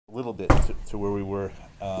little bit to where we were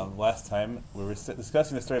last time. We were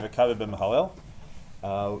discussing the story of Akav ben Mahalel.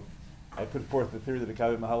 I put forth the theory that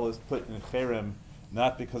Akav ben Mahalel is put in Cherem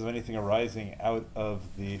not because of anything arising out of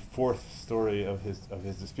the fourth story of his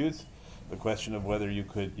disputes, the question of whether you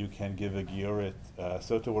can give a Giorit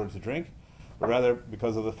sota water to drink, but rather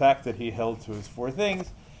because of the fact that he held to his four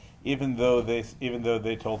things, even though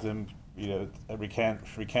they told him,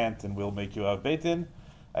 recant and we'll make you av beit din.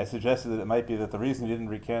 I suggested that it might be that the reason he didn't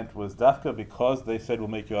recant was dafka because they said we'll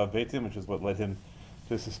make you av beit din, which is what led him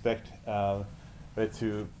to suspect, to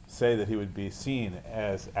say that he would be seen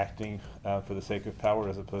as acting for the sake of power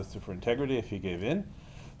as opposed to for integrity if he gave in.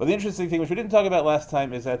 But the interesting thing, which we didn't talk about last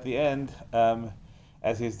time, is at the end,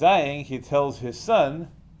 as he's dying, he tells his son,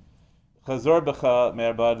 "Chazor b'cha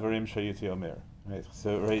me'arba dvarim shayiti omer." Right.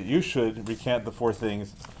 So, you should recant the four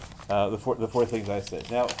things, the four things I said.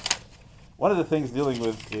 Now, one of the things dealing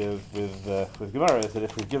with Gemara is that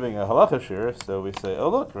if we're giving a halacha shir, so we say, oh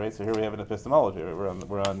look, right. So here we have an epistemology. Right?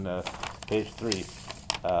 We're on page 3,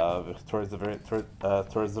 towards the very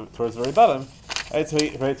bottom.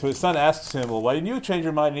 Right. So his son asks him, well, why didn't you change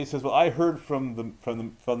your mind? And he says, well, I heard from the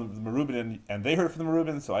Merubin, and they heard from the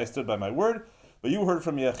Merubin, so I stood by my word. But you heard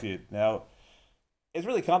from Yechid. Now, it's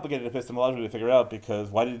really complicated epistemologically to figure out because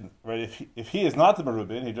if he is not the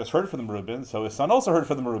Merubin, he just heard from the Merubin, so his son also heard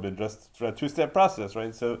from the Merubin, just for a two-step process,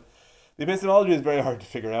 right? So the epistemology is very hard to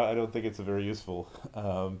figure out. I don't think it's a very useful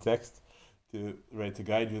text to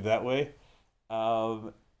guide you that way.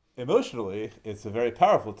 Emotionally, it's a very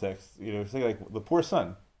powerful text. Think like the poor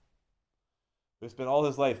son who spent all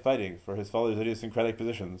his life fighting for his father's idiosyncratic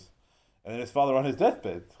positions. And then his father on his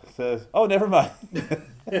deathbed says, oh, never mind.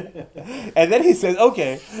 And then he says,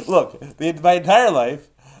 okay, look, my entire life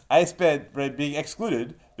I spent being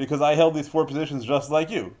excluded because I held these four positions just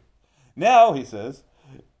like you. Now, he says,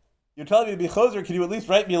 you're telling me to be choser, can you at least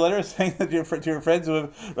write me a letter saying that to your friends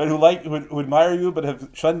who admire you but have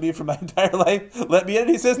shunned me for my entire life, let me in?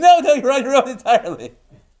 And he says, no, you're on your own entirely.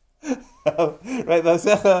 Right,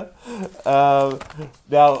 now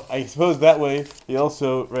I suppose that way he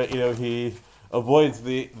also, he avoids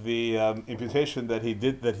the imputation that he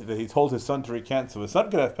told his son to recant so his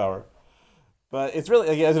son could have power. But it's really,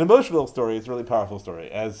 again, as an emotional story, it's a really powerful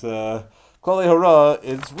story. As Klal Hora,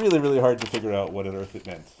 it's really, really hard to figure out what on earth it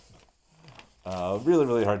meant. Really,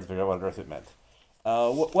 really hard to figure out what on earth it meant.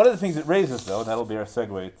 One of the things it raises, though, and that'll be our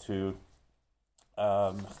segue to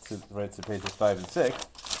pages 5 and 6.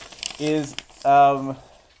 Is why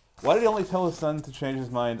did he only tell his son to change his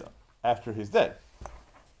mind after he's dead?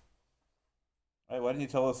 Right? Why didn't he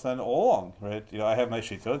tell his son all along? Right? I have my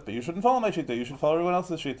shitot, but you shouldn't follow my shitot. You should follow everyone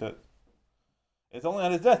else's shitot. It's only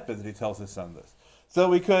on his deathbed that he tells his son this. So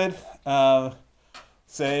we could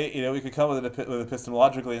say, we could come with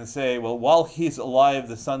epistemologically and say, well, while he's alive,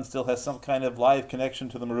 the son still has some kind of live connection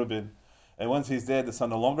to the Merubin, and once he's dead, the son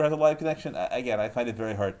no longer has a live connection. Again, I find it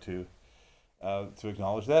very hard to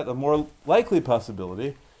acknowledge that. The more likely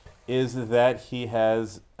possibility is that he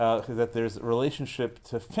has that there's a relationship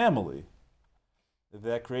to family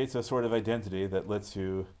that creates a sort of identity that lets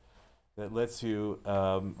you have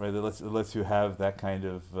that kind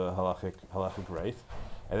of halachic right.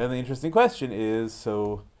 And then the interesting question is: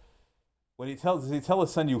 so does he tell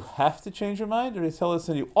his son you have to change your mind, or does he tell his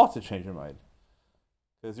son you ought to change your mind?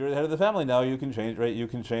 Because you're the head of the family now, you can change, right? You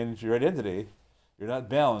can change your identity. You're not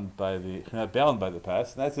bound by the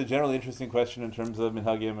past. And that's a generally interesting question in terms of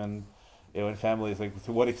minhagim and in families. Like,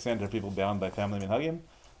 to what extent are people bound by family minhagim?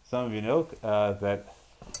 Some of you know that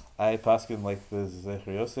I paskin like the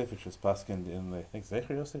Zecher Yosef, which was paskined in the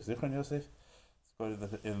Zichron Yosef. It's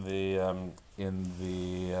quoted in the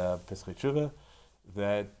Pesach Tshuva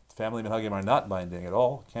that family minhagim are not binding at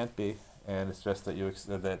all. Can't be, and it's just that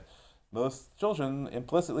that. Most children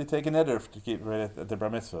implicitly take an eder to keep right at the bar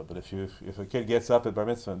mitzvah. But if a kid gets up at bar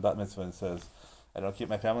mitzvah and bat mitzvah and says, "I don't keep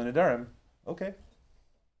my family nedarim," okay,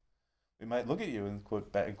 we might look at you and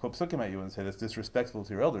quote psukim at you and say that's disrespectful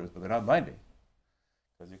to your elders, but they're not binding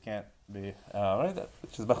because you can't be right.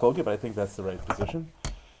 Which is machloket, but I think that's the right position.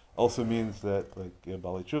 Also means that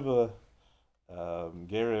Bali Tshuva,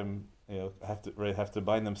 Gerim, have to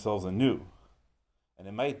bind themselves anew. And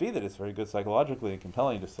it might be that it's very good psychologically and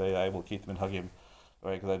compelling to say, I will keep the minhagim,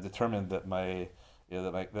 right? Because I've determined that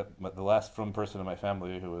the last frum person in my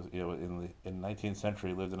family who was, in the 19th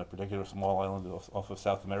century lived in a particular small island off of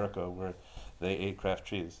South America where they ate Kraft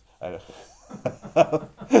cheese.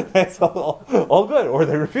 It's all good, or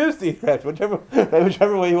they refuse to eat Kraft, whichever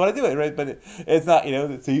way you want to do it, right? But it's not,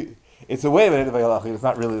 it's a way of identifying halacha. It's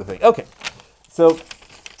not really the thing. Okay, so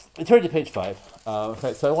we turn to page 5.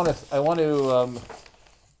 So I want to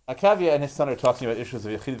Akavia and his son are talking about issues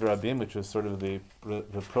of Yechid v'Rabim, which is sort of the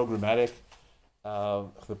programmatic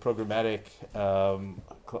klal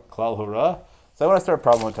hora. So I want to start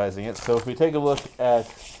problematizing it. So if we take a look at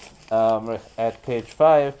page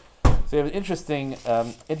 5, so you have an interesting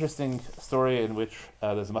story in which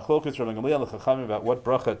there's a machlokus from Gamliel and Chachamim about what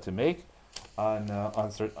bracha to make on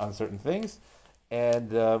certain things, and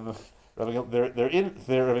they're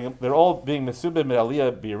all being mesubed mit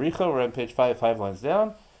aliyah b'yericha. We're on page 5 lines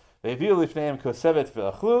down. They view lifneim kosevet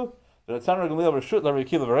ve'achlu. The Tanur Gamliel reshut la Rabbi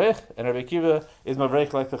Akiva v'reich, and Rabbi Akiva is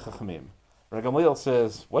mavreich like the Chachamim. Rabbi Gamliel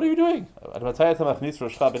says, "What are you doing?"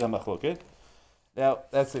 Now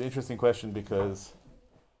that's an interesting question because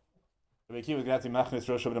Rabbi Akiva is going to machnis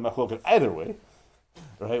rosh machloket either way,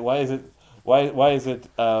 right? Why is it that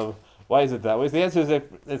way? So the answer is that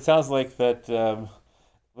it sounds like that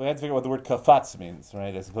we have to figure out what the word kafatz means,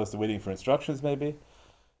 right? As opposed to waiting for instructions, maybe.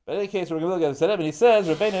 But in any case, we're going to look at it, and he says,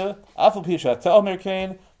 Rabbeinu, afal pisha ta'omer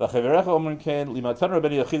kain, lachaverecha omer kain, limatan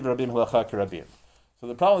Rabbeinu yachid v'rabim halacha k'rabim. So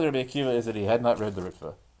the problem with Rabbi Akiva is that he had not read the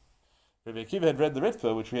Ritva. If Rabbi Akiva had read the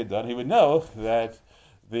Ritva, which we had done, he would know that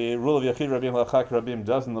the rule of yachid v'rabim halacha k'rabim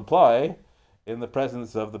doesn't apply in the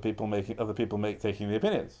presence of the people taking the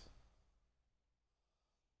opinions,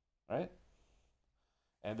 right?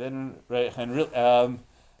 And then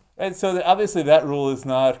and so obviously that rule is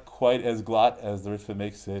not quite as glot as the Ritva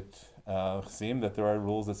makes it seem, that there are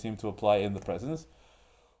rules that seem to apply in the presence.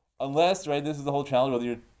 Unless, right, this is the whole challenge, whether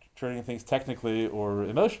you're turning things technically or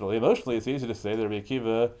emotionally. Emotionally, it's easy to say that Rabbi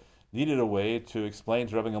Akiva needed a way to explain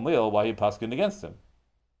to Rabbi Gamliel why he paskined against him.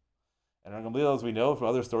 And Rabbi Gamliel, as we know from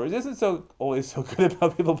other stories, isn't always so good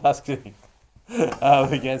about people paskining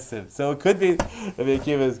against him. So it could be Rabbi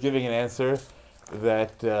Akiva is giving an answer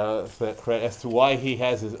that as to why he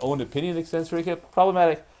has his own opinion extends to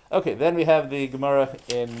problematic. Okay, then we have the Gemara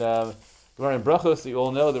in Brachos. You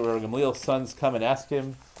all know that where Gamliel's sons come and ask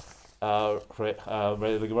him. The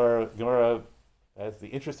Gemara has the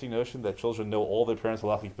interesting notion that children know all their parents'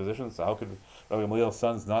 halachic positions. So how could Rabbi Gamliel's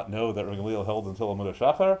sons not know that Rabbi Gamliel held until Amud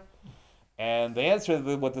Shachar? And the answer,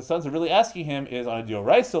 what the sons are really asking him, is on a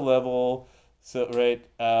Dioraisa level. So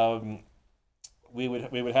we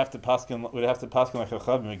would have to paskin like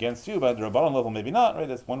Chachamim against you, but at the Rabbanon level maybe not, right?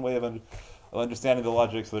 That's one way of understanding the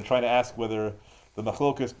logic. So they're trying to ask whether the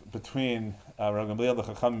machlokus between Rabbi Gamliel and the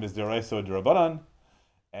Chachamim is Dioraisa or Dirabanan,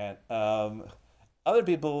 and other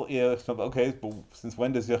people, okay, but since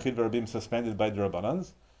when does Yachid v'Rabim suspended by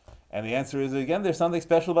Dirabanans? And the answer is again, there's something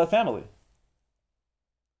special about family.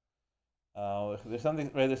 There's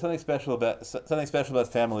something special about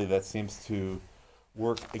family that seems to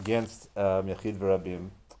work against Yachid v'Rabim.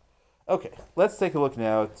 Okay, let's take a look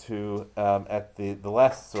now to at the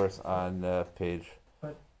last source on page.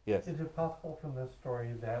 But yes. Is it possible from this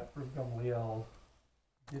story that Rabbi Gamliel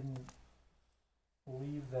didn't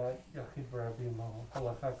believe that Yachid v'Rabim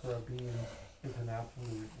halacha k'rabim is an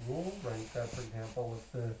absolute rule, right? That, for example,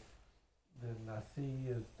 if the Nasi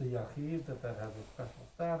is the Yachid, that has a special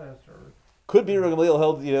status, or could be Rabbi Gamliel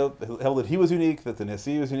held that he was unique, that the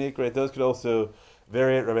Nasi was unique, right? Those could also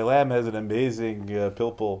vary. Rabbi Lam has an amazing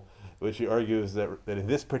pilpul, which he argues that in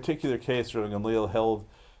this particular case, Rabbi Gamliel held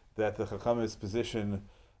that the Chachamim's position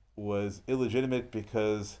was illegitimate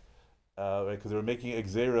because they were making a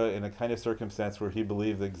gzera in a kind of circumstance where he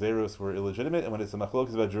believed the gzeros were illegitimate, and when it's a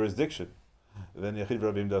machlokes about jurisdiction, then Yachid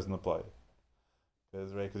v'Rabim doesn't apply.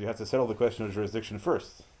 Because you have to settle the question of jurisdiction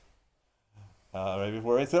first.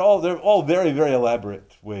 Before they're all very, very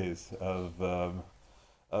elaborate ways of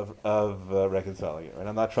reconciling it. Right?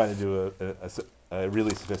 I'm not trying to do a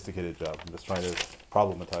really sophisticated job. I'm just trying to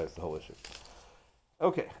problematize the whole issue.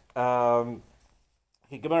 Okay, Gemara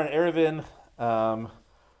in Erevin,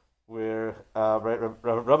 where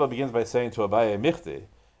Rabbah begins by saying to Abaye Michte,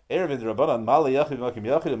 Erevin Rabbanan Mali Yachid Makim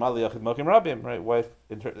Yachid and Mali Yachid Makim Rabim. Right?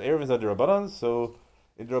 Erevin is under Rabbanan, so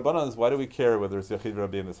in Rabbanan, why do we care whether it's Yachid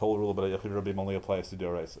Rabim? This whole rule about Yachid Rabim only applies to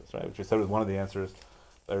Deoraisas, right? Which we said was one of the answers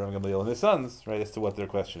by Rabbi Gamliel and his sons, right, as to what their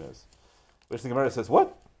question is. Which the Gemara says,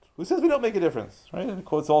 what? Who says we don't make a difference, right? And it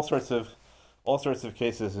quotes all sorts of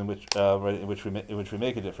cases in which we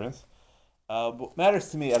make a difference. What matters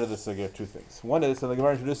to me out of this are two things. One is, so the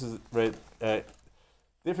Gemara introduces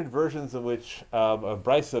different versions of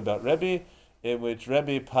Brisa about Rebbe, in which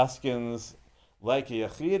Rebbe paskins like a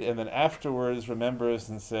Yachid, and then afterwards remembers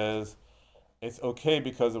and says, it's okay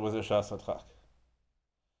because it was a Shas Adchak.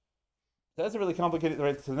 That's a really complicated,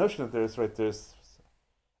 right? So the notion that there's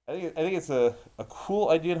I think it's a cool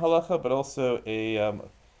idea in halacha, but also a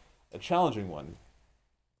challenging one.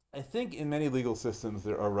 I think in many legal systems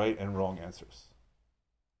there are right and wrong answers.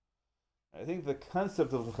 I think the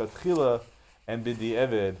concept of l'chatchila and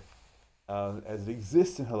b'di'evid, as it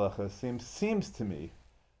exists in halacha, seems to me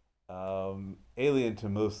alien to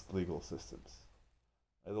most legal systems.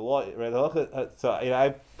 The law, right? Halacha, so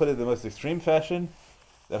I put it in the most extreme fashion.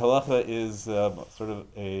 That halacha is sort of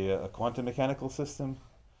a quantum mechanical system.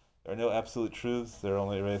 There are no absolute truths. There are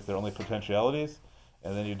only potentialities,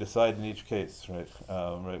 and then you decide in each case, right?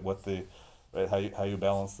 How you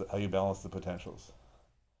balance the potentials.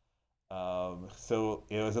 So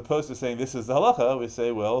as opposed to saying this is the halacha, we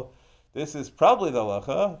say, well, this is probably the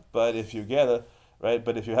halacha, but if you get a right,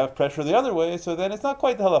 but if you have pressure the other way, so then it's not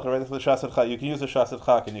quite the halacha, right? It's the shasad chak. You can use a shasad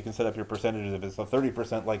chak, and you can set up your percentages. If it's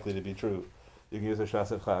 30% likely to be true, you can use a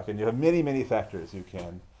shasad chak, and you have many factors you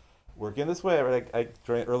can work in this way. Right?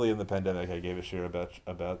 Early in the pandemic, I gave a shir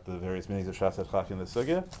about the various meanings of shasad chak in the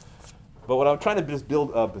sugya. But what I'm trying to just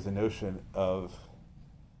build up is a notion of,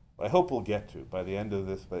 what I hope we'll get to by the end of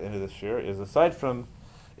this shir, is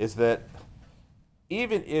that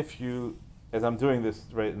even if you, as I'm doing this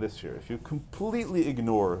right in this year, if you completely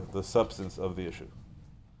ignore the substance of the issue,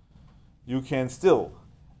 you can still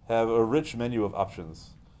have a rich menu of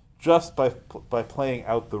options just by playing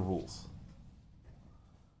out the rules.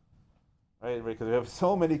 Right? Because we have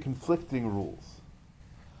so many conflicting rules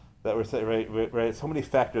that we're saying, right? So many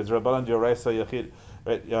factors. Rabbanan D'Oraisa Yachid,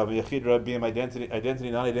 right? Yachid Rabim, identity,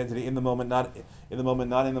 non-identity, in the moment, not in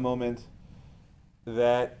the moment.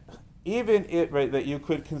 That even that you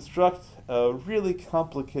could construct a really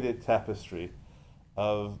complicated tapestry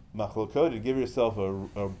of machlokot and give yourself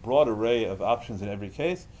a broad array of options in every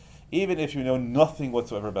case, even if you know nothing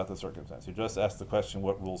whatsoever about the circumstance. You just ask the question,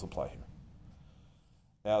 what rules apply here?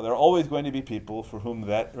 Now, there are always going to be people for whom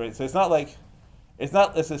that, right? So it's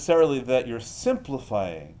not necessarily that you're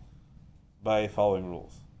simplifying by following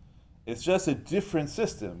rules. It's just a different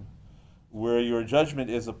system where your judgment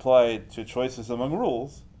is applied to choices among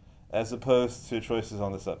rules as opposed to choices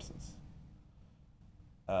on the substance.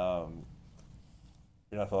 You're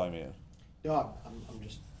not following me in? No, I'm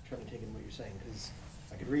just trying to take in what you're saying, because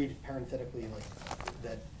I could read parenthetically like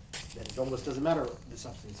that it almost doesn't matter the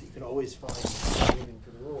substance. You can always find, reading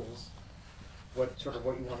through the rules, what you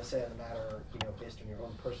want to say on the matter, based on your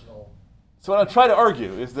own personal. So what I'm trying to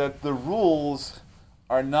argue is that the rules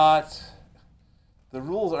are not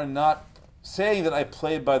saying that I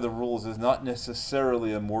play by the rules is not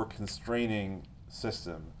necessarily a more constraining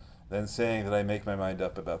system than saying that I make my mind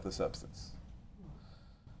up about the substance.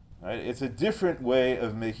 Right? It's a different way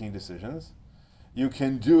of making decisions. You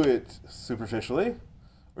can do it superficially,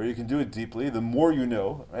 or you can do it deeply. The more you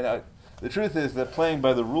know, right? The truth is that playing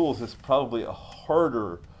by the rules is probably a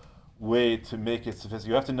harder way to make it sophisticated.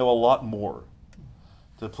 You have to know a lot more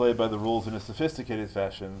to play by the rules in a sophisticated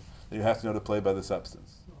fashion than you have to know to play by the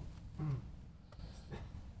substance.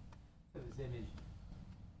 So this image,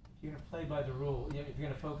 if you're going to play by the rule, if you're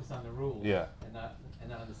going to focus on the rules and not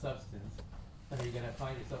on the substance, then you're going to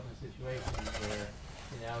find yourself in a situation where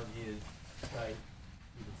the analogy is, right,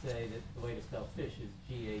 you could say that the way to spell fish is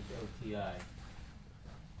Ghoti.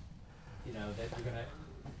 That you're going to,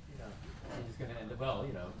 you're just going to end up,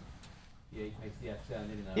 the H makes the F sound,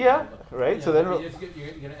 right. So then you're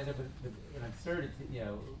going to end up with an absurdity,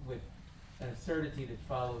 with an absurdity that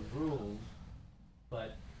follows rules,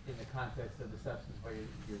 but in the context of the substance where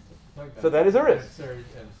you're talking about. So that is a risk.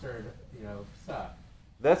 Absurd, stuff.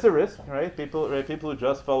 That's a risk, right? People who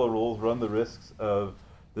just follow rules run the risks of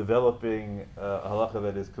developing a halacha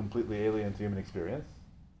that is completely alien to human experience,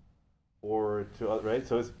 or to right.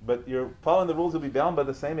 But you're following the rules will be bound by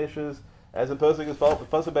the same issues as opposed to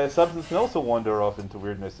followed by a substance can also wander off into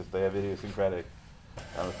weirdness if they have idiosyncratic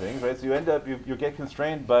things, right? So you end up you get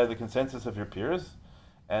constrained by the consensus of your peers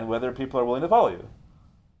and whether people are willing to follow you.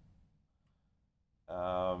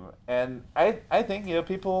 And I think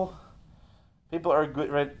people are good,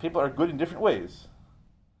 right? People are good in different ways.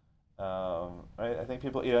 Right? I think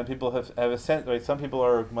people have a sense, right? Some people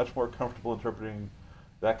are much more comfortable interpreting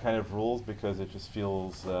that kind of rules because it just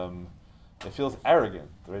feels arrogant,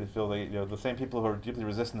 right? It feels like the same people who are deeply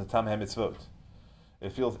resistant to Tam HaMitzvot.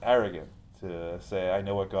 It feels arrogant to say I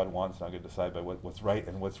know what God wants and I'm going to decide by what's right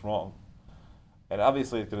and what's wrong. And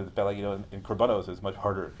obviously, it's going to be in Korbanos it's much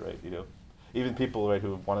harder, right? Even people, right,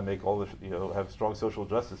 who want to make all the, have strong social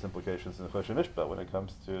justice implications in the Choshen Mishpah when it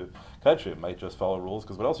comes to Kachim might just follow rules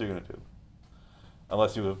because what else are you going to do?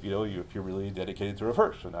 Unless if you're really dedicated to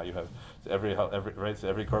reverse. So now you have every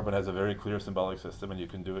korban has a very clear symbolic system, and you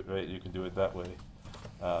can do it right. You can do it that way.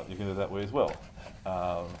 You can do it that way as well.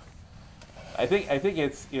 I think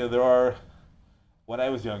it's there are. When I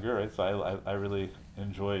was younger, right, so I really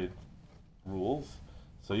enjoyed rules.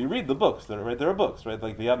 So you read the books. There are books, right,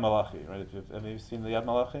 like the Yad Malachi, right? Have you seen the Yad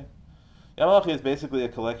Malachi? Yamalachi is basically a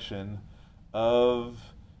collection of,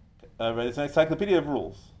 right, it's an encyclopedia of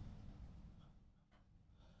rules.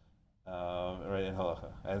 Right, in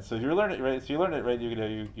halacha, and so you learn it, right? So you learn it, right?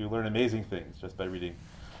 You learn amazing things just by reading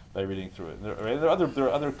through it. There are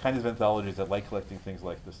other kinds of anthologies that like collecting things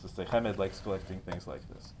like this. The Sechemed likes collecting things like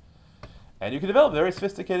this, and you can develop a very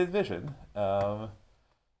sophisticated vision,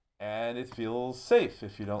 and it feels safe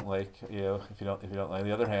if you don't like, if you don't like. On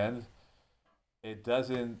the other hand, it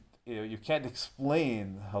doesn't, you can't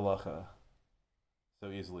explain halacha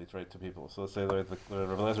so easily, right, to people. So let's say the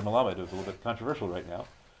Rav Eliezer Melamed is a little bit controversial right now.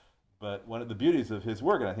 But one of the beauties of his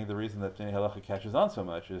work, and I think the reason that Pnei Halacha catches on so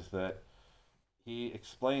much, is that he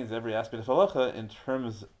explains every aspect of halacha in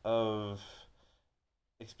terms of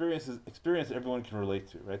experience that everyone can relate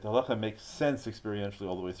to. Right, the halacha makes sense experientially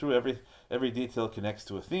all the way through. Every detail connects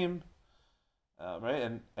to a theme, right,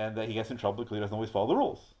 and that he gets in trouble because he doesn't always follow the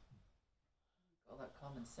rules. Call that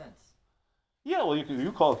common sense. Yeah, well,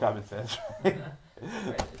 you call it common sense. Right?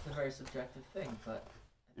 Right, it's a very subjective thing, but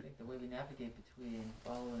I think the way we navigate between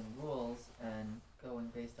following rules and going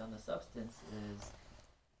based on the substance is,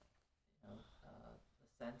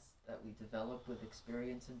 the sense that we develop with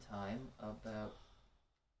experience and time about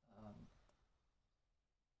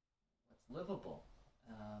what's livable,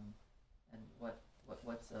 and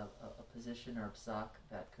what's a position or a psak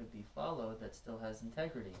that could be followed that still has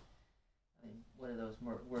integrity. I mean, what do those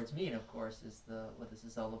words mean? Of course, is what this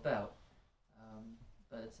is all about.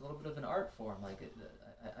 But it's a little bit of an art form. Like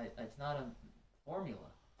it's not a formula.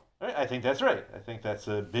 Right, I think that's right. I think that's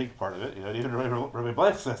a big part of it. Even Rabbi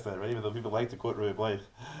Bleich says that, right? Even though people like to quote Rabbi Bleich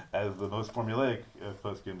as the most formulaic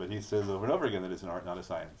poskim, but he says over and over again that it's an art, not a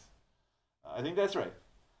science. I think that's right.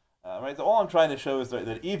 Right. So all I'm trying to show is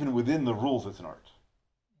that even within the rules, it's an art,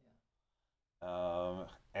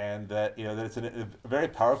 and that that it's a very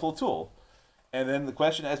powerful tool. And then the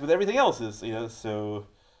question, as with everything else, is so.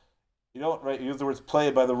 You don't use the words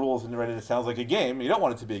 "play by the rules" and it sounds like a game. You don't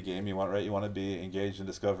want it to be a game. You want to be engaged in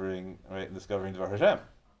discovering Dvar Hashem.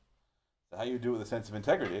 So how you do it with a sense of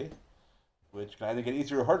integrity, which can either get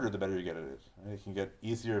easier or harder the better you get at it. Right? It can get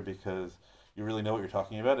easier because you really know what you're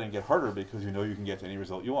talking about, and get harder because you know you can get to any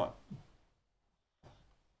result you want.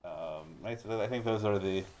 Right. So I think those are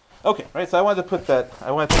the okay. Right. So I wanted to put that.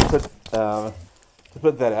 To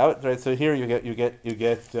put that out, right? So here you get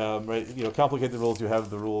right. Complicated rules. You have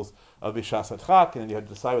the rules of Bishas Hadchak, and then you have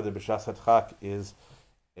to decide whether Bishas Hadchak is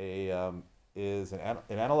an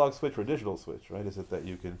analog switch or a digital switch, right? Is it that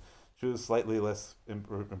you can choose slightly less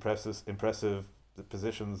impressive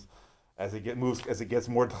positions as it gets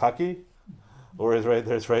more Dhaki, or is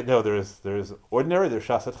there's ordinary, there's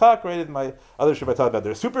Shas Hadchak, right? In my other ship I talked about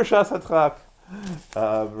there's super Shas Hadchak.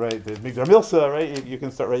 Right, there's Migdar Milsa, right? You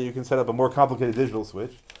can set up a more complicated digital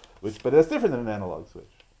switch, but that's different than an analog switch.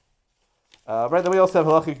 Right, then we also have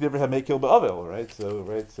halachic divrei hamekil ba'avel, right? So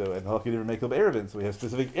and halachic divrei hamekil ba'erevin. So we have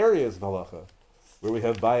specific areas of halacha where we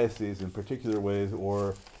have biases in particular ways,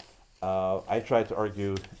 or I tried to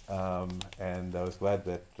argue, and I was glad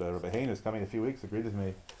that Rabbi Hain, who's coming in a few weeks, agreed with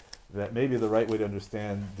me that maybe the right way to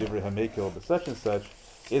understand divrei hamekil but such and such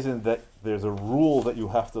isn't that there's a rule that you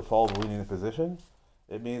have to follow the lenient position.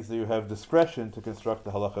 It means that you have discretion to construct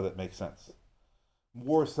the halacha that makes sense,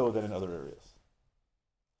 more so than in other areas.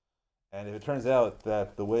 And if it turns out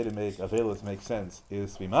that the way to make avelos make sense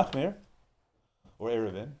is to be machmir or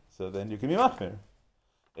erevin, so then you can be machmir.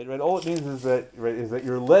 All it means is that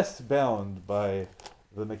you're less bound by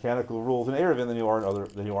the mechanical rules in erevin than you are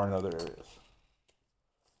in other areas.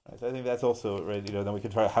 Right, so I think that's also right. Then we can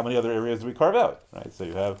try how many other areas do we carve out, right? So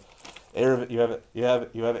you have erevin, you have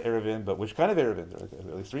erevin, but which kind of erevin? There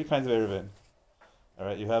are at least 3 kinds of erevin. All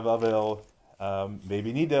right, you have avel,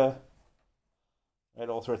 maybe nida, right?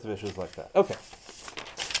 All sorts of issues like that. Okay.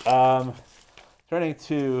 Turning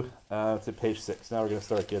to page 6. Now we're going to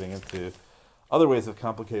start getting into other ways of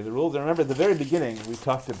complicating the rules. And remember, at the very beginning, we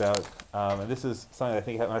talked about, and this is something I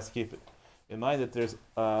think I must keep in mind, that there's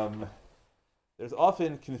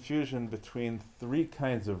often confusion between 3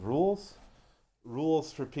 kinds of rules.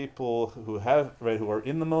 Rules for people who are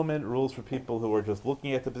in the moment, rules for people who are just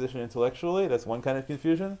looking at the position intellectually. That's one kind of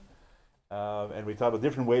confusion. And we talk about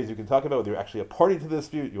different ways you can talk about whether you're actually a party to the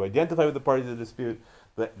dispute, you identify with the party to the dispute,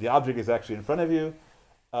 the object is actually in front of you.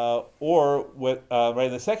 Or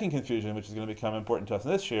the second confusion, which is going to become important to us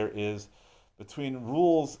this year, is between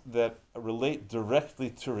rules that relate directly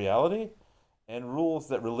to reality and rules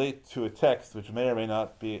that relate to a text which may or may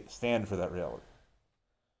not stand for that reality.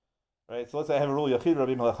 Right? So let's say I have a rule, Yachid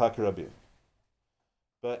Rabim Halachak Rabim.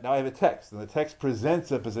 But now I have a text, and the text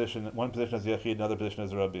presents one position as Yachid, another position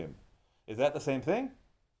as Rabim. Is that the same thing?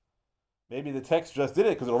 Maybe the text just did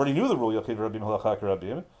it because it already knew the rule Yachid Rabim Halacha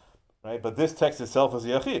Rabim, right? But this text itself is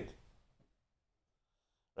Yachid,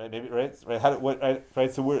 right? Maybe right. How what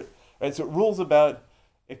right? So we're right. So it rules about.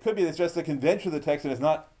 It could be it's just a convention of the text and it's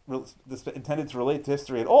not intended to relate to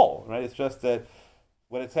history at all, right? It's just that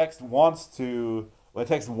when a text wants to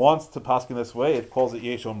paskin this way, it calls it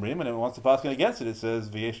Yesh Omrim, and when it wants to paskin against it, it says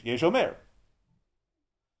Yesh Omer.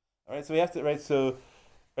 All right, so we have to right,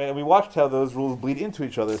 and we watched how those rules bleed into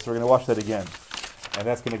each other, so we're going to watch that again, and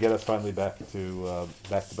that's going to get us finally back to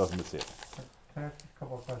Bava Metzia. Can I ask a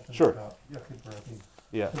couple of questions Sure. about Yachid Barabim?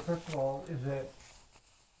 Yeah. So first of all, is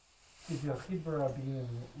Yachid Barabim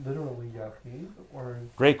literally Yachid, or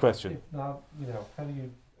Great question. if not, how do you,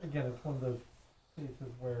 again, it's one of those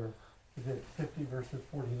cases where, is it 50 versus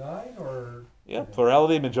 49, or? Yeah,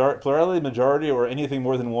 plurality, majority, or anything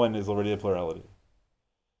more than one is already a plurality.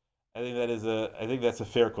 I think that's a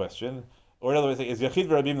fair question. Or in other words, is Yachid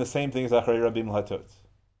Rabim the same thing as Acharei Rabim Lahatot?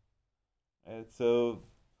 And so,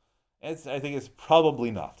 I think it's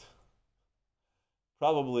probably not.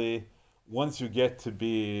 Probably, once you get to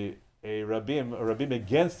be a Rabim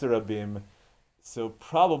against a Rabim, so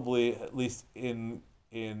probably at least in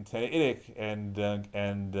Tanaitic and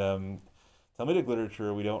Talmudic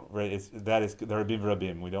literature, we don't that is the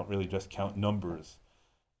Rabim. We don't really just count numbers.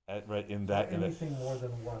 Anything more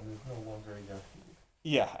than one is no longer a Yachid.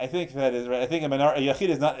 Yeah, I think that is right. I think a Yachid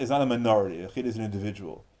is not a minority. A Yachid is an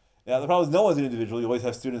individual. Now the problem is no one's an individual. You always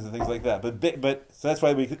have students and things like that. But so that's why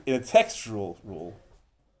in a textual rule,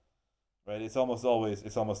 right? It's almost always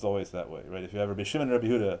that way, right? If you have Rabbi Shimon and Rabbi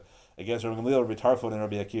Huda against Rabbi Gamliel, Rabbi Tarfon, and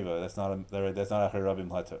Rabbi Akiva, that's not Acharei Rabim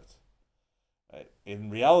Lahatot. Right? In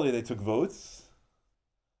reality, they took votes,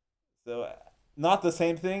 so not the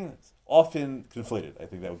same thing. Often conflated. I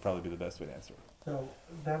think that would probably be the best way to answer it. So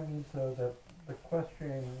that means, though, that the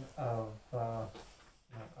question of, I'm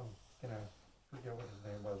going to forget what his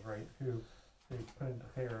name was, right, who they put into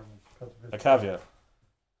Cherem because of his... Akavia.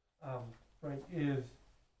 Right, is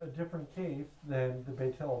a different case than the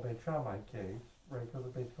Beit Hillel Beit Shammai case, right, because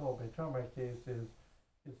the Beit Hillel Beit Shammai case is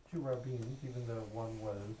two rabbins, even though one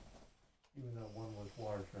was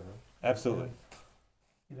larger. Absolutely.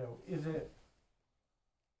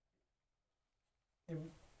 And,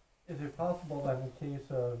 is it possible that in case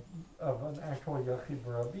of an actual Yachid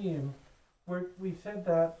Barabim, where we said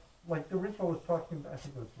that, like the Ritva was talking, I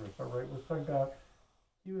think it was Ritva, right,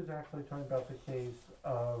 he was actually talking about the case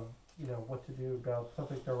of, what to do about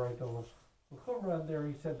subject to right to L'chumra, and there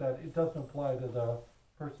he said that it doesn't apply to the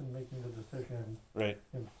person making the decision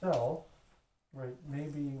himself, right?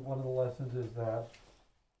 Maybe one of the lessons is that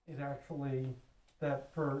that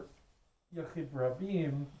for Yachid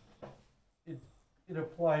Barabim, it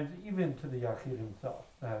applies even to the Yachid himself,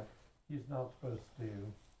 that he's not supposed to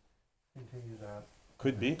continue that.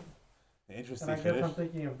 Could be. Interesting. And I guess I'm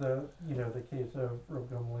thinking of the case of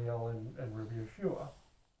Rabbi Gamliel and Rabbi Yeshua.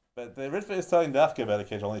 But the Ritva is talking dafka about a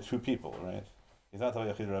case only two people, right? He's not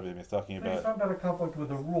talking Yachid Rabim. He's talking about. He's talking about a conflict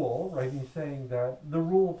with a rule, right? He's saying that the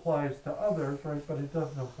rule applies to others, right? But it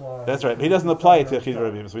doesn't apply. That's right. But he doesn't apply it to Yachid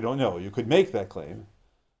Rabim, so we don't know. You could make that claim,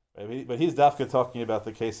 right? But he's dafka talking about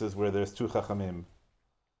the cases where there's two chachamim.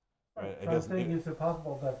 Right. So I'm saying, is it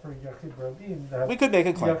possible that for Yachid Rabim that we could make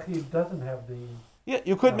a claim? Yachid doesn't have the. Yeah,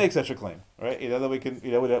 you could make such a claim, right? That we can,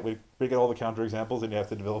 we bring in all the counterexamples, and you have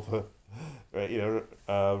to develop a, right?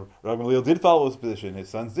 Rabbi Gamliel did follow his position; his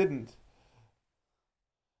sons didn't.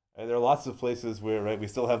 There are lots of places where, right, we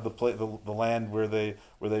still have the land where they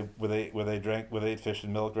ate fish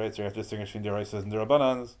and milk, right? So you have to distinguish between deraisas and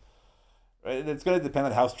derabanans, right? And it's going to depend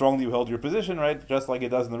on how strongly you held your position, right? Just like it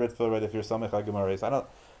does in the Ritva, right? If you're samech hagamaris,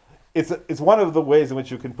 It's one of the ways in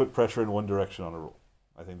which you can put pressure in one direction on a rule.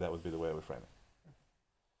 I think that would be the way I would frame it.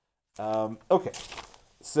 Okay,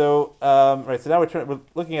 so right. So now we're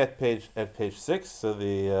looking at page 6. So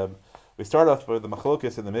we start off with the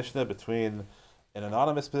machlokas in the Mishnah between an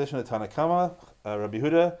anonymous position of Tanna Kama, Rabbi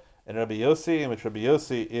Huda, and Rabbi Yossi, in which Rabbi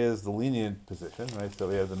Yossi is the lenient position, right? So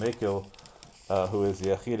we have the Mekil, who is the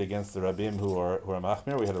Yachid against the Rabbim who are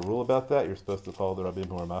Machmir. We had a rule about that. You're supposed to follow the Rabbim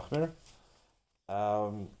who are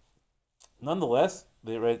Machmir. Nonetheless,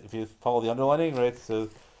 if you follow the underlining, right? So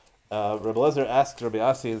Rabbi Lezer asks Rabbi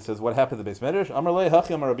Asi and says, "What happened to the Beis Medrash?" Amar lei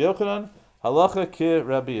hachi amar Rabbi Yochanan halacha ki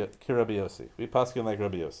Rabbi Yossi. We paskin like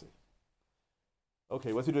Rabbi Yossi.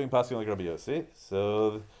 Okay, what's he doing paskin like Rabbi Yossi?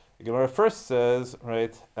 So the Gemara first says,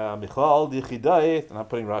 right, Michlal dichidai, and I'm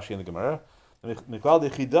putting Rashi in the Gemara. Michlal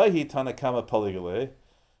dichidai Tanna Kama poligale.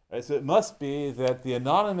 Right, so it must be that the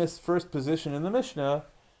anonymous first position in the Mishnah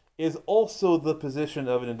is also the position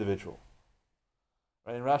of an individual.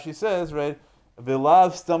 Right, and Rashi says, right,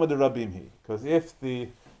 V'lav stama de rabim hi, because if the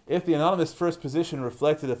if the anonymous first position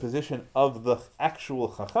reflected a position of the actual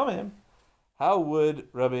Chachamim, how would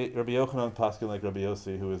Rabbi Yochanan paskin like Rabbi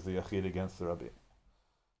Yossi, who is the Yachid against the Rabbi?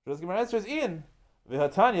 So the Gemara answers, in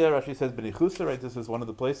Vihatanya, Rashi says Benichusa, right? This is one of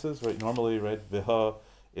the places, right? Normally, right? Viha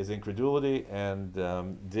is incredulity, and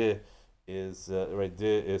Di is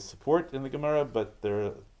support in the Gemara, but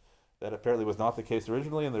that apparently was not the case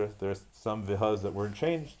originally, and there's some Vihas that weren't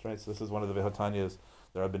changed, right? So this is one of the Vihatanyas.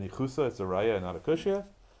 There are Benichusa, it's a Raya and not a Kushya.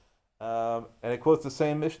 And it quotes the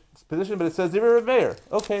same position, but it says Divrei Rabbi Meir.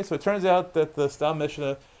 Okay, so it turns out that the Stam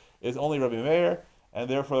Mishnah is only Rabbi Meir, and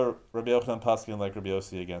therefore Rabbi Yochanan paskin like Rabbi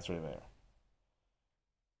Yossi against Rabbi Meir.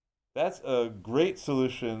 That's a great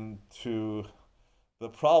solution to the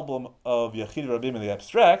problem of Yachid Rabim in the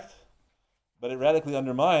abstract, but it radically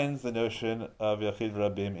undermines the notion of Yachid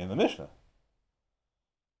Rabim in the Mishnah.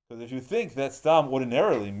 Because if you think that Stam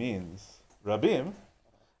ordinarily means Rabim,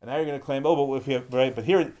 and now you're going to claim, oh, but if we have, right, but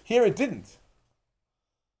here it didn't.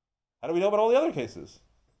 How do we know about all the other cases?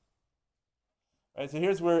 Right, so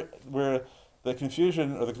here's where the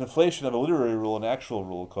confusion or the conflation of a literary rule and actual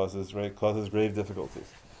rule causes grave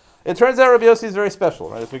difficulties. It turns out Rabbi Yossi is very special,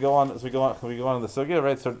 right? As we go on in the sugya,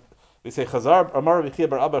 right? So we say Chazar Amar Rabbi Chia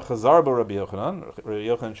bar Abba Chazar bar Rabbi Yochanan. Rabbi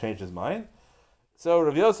Yochanan changed his mind. So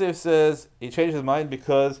Rabbi Yosef says he changed his mind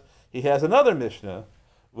because he has another Mishnah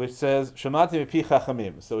which says Shemati Mipi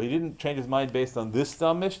Chachamim. So he didn't change his mind based on this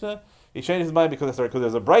Stam Mishnah. He changed his mind because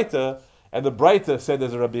there's a Breita, and the Breita said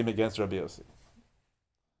there's a Rabim against Rabbi Yossi.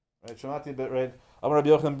 Right? Shemati, right? Amar Rabbi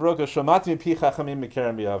Yochanan Broka Shemati Mipi Chachamim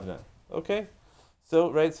Mikerem B'Yavne. Okay.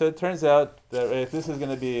 So it turns out that right, this is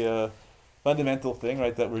going to be a fundamental thing,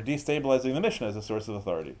 right? That we're destabilizing the Mishnah as a source of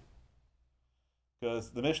authority,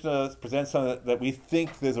 because the Mishnah presents something that we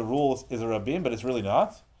think there's a rule is a Rabim, but it's really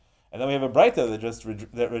not. And then we have a Breita that just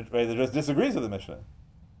disagrees with the Mishnah,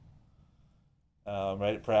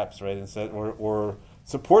 right? Perhaps, right? Instead, or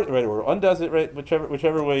support, right? Or undoes it, right?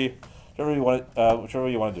 Whichever way you want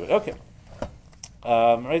to do it. Okay,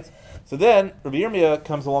 right. So then Rabbi Yirmiyah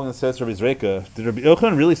comes along and says to Rabbi Zreika, did Rabbi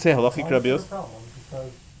Yochanan really say halachic Rabbi Yossi? Problem,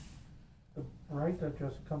 because the Breita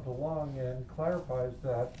just comes along and clarifies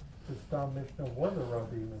that the Stam Mishnah was a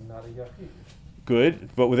Rabim and not a Yachid. Good,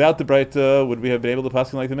 but without the Breita, would we have been able to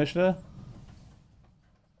paskin like the Mishnah?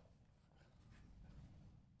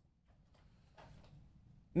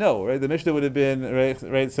 No, right? The Mishnah would have been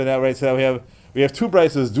right. So now we have two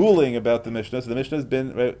Breitas dueling about the Mishnah. So the Mishnah has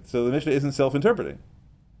been right. So the Mishnah isn't self-interpreting.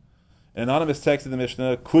 An anonymous text in the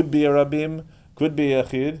Mishnah could be a Rabim, could be a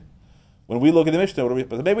Yachid. When we look at the Mishnah,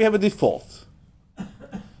 maybe we have a default. Maybe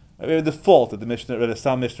we have a default that the Mishnah, the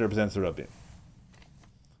Stam Mishnah represents a Rabim.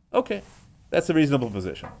 Okay. That's a reasonable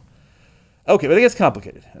position. Okay, but it gets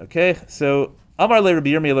complicated. Okay, so Amar le Rabbi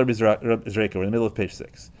Yirmiyah le Rabbi Zreika. We're in the middle of page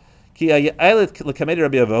 6. Ki ayelet l'kamei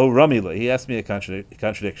Rabbi Avo Ramile. He asked me a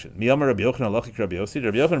contradiction. Mi Amar Rabbi Yochanan halachik Rabbi Yossi. Did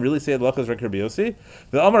Rabbi Yochanan really say halachas like Rabbi Yossi?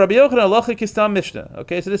 The Amar Rabbi Yochanan halachik Stam Mishnah.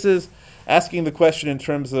 Okay, so this is asking the question in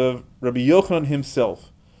terms of Rabbi Yochanan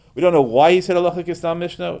himself. We don't know why he said halachik Stam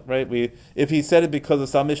Mishnah, right? If he said it because the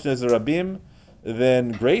Stam Mishnah is a Rabim,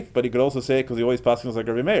 then great. But he could also say it because he always passes like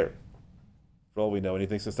Rabbi Meir. For all we know, and he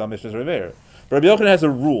thinks the Stam Mishnah is Rabbi Meir. But Rabbi Yochanan has a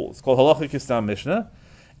rule. It's called halacha Stam Mishnah,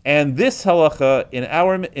 and this halacha in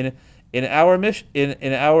our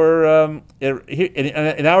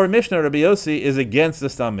Mishnah, Rabbi Yossi is against the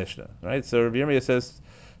Stam Mishnah, right? So Rabbi Yirmiyah says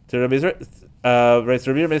to Rabbi right. So Rabbi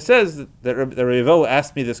Yirmiyah says that Rabbi Avo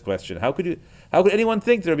asked me this question: How could anyone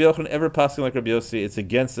think that Rabbi Yochanan ever passing like Rabbi Yossi? It's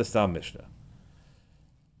against the Stam Mishnah.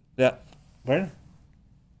 Yeah, pardon?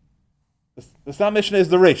 The Stam Mishnah is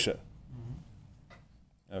the Reisha.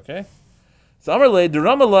 Okay, so Amarle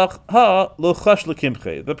Duramalach ha lo chash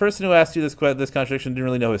lekimche. The person who asked you this contradiction didn't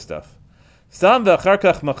really know his stuff. Stam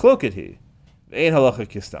v'acharkach machloket hi ve'ein halacha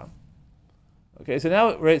kistam. Okay, so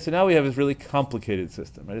now we have this really complicated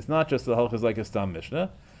system. Right, it's not just the halacha is like a Stam Mishnah.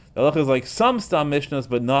 The halacha is like some Stam Mishnahs,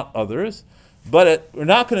 but not others. But we're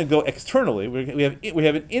not going to go externally. We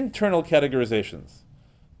have an internal categorizations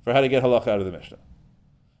for how to get halacha out of the Mishnah.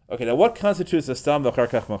 Okay, now what constitutes a Stam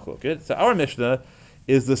v'acharkach machloket? So our Mishnah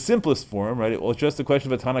is the simplest form, right? It was just a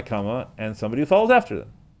question of a Tanakama and somebody who follows after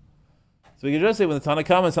them. So we could just say when the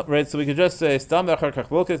Tanakama, right? So we could just say Stam v'achar kach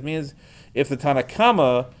machloket means if the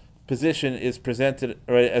Tanakama position is presented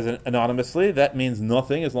right as anonymously, that means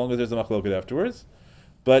nothing as long as there's a machloket afterwards.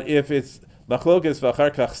 But if it's machloket v'achar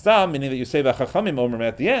kach stam, meaning that you say v'chachamim omer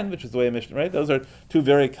at the end, which is the way a Mishnah, right? Those are two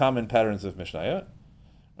very common patterns of Mishnayot,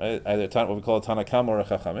 right? Either what we call a Tanakama or a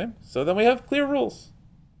chachamim. So then we have clear rules.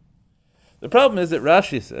 The problem is that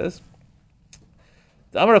Rashi says,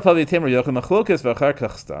 "Amar Pavi Temer Yochel Machlokes v'Achar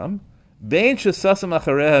Kach Stam Bein Shesasam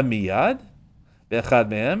Achareha Miyad be'echad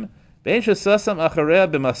mehem, be'en shesasam achareya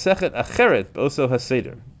b'masechet acheret b'oso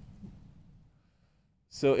haseder.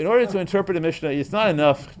 So in order to interpret a Mishnah, it's not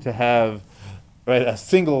enough to have a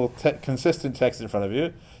single consistent text in front of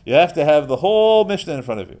you. You have to have the whole Mishnah in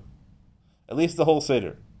front of you, at least the whole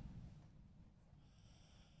Seder.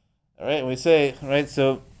 All right, and we say,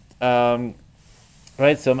 stam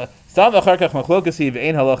achar kach machlokas hi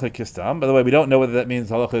ve'ein halacha kistam. By the way, we don't know whether that means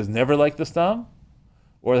halacha is never like the stam,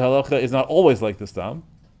 or the halacha is not always like the stam.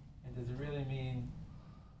 And does it really mean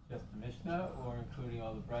just the Mishnah, or including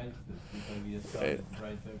all the brights?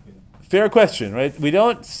 Fair question, right? We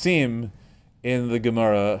don't seem in the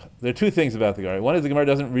Gemara. There are two things about the Gemara. One is the Gemara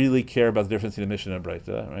doesn't really care about the difference between a Mishnah and a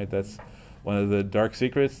Braita, right? That's one of the dark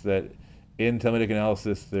secrets, that in Talmudic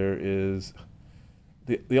analysis there is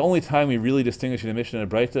the only time we really distinguish in a Mishnah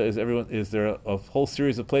and a Braita is there a whole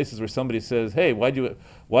series of places where somebody says, "Hey, why do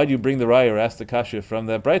you bring the Raya or ask the Kasha from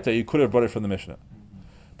that Braita? You could have brought it from the Mishnah."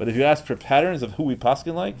 But if you ask for patterns of who we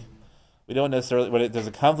paskin like, we don't necessarily. When there's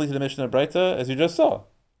a conflict in the Mishnah and Braita, as you just saw,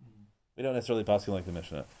 we don't necessarily paskin like the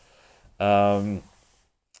Mishnah.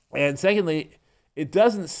 And secondly, it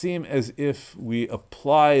doesn't seem as if we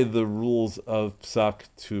apply the rules of Psak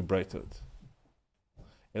to Braitot.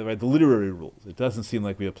 Right, the literary rules. It doesn't seem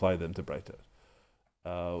like we apply them to Braitot.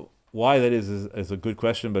 Why that is a good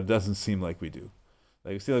question, but it doesn't seem like we do.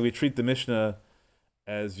 Like, it seems like we treat the Mishnah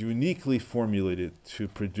as uniquely formulated to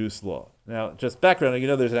produce law. Now, just background,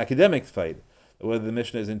 there's an academic fight whether the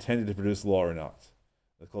Mishnah is intended to produce law or not.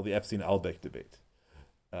 It's called the Epstein-Albeck debate.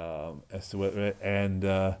 As to whether, and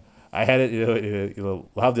I had it,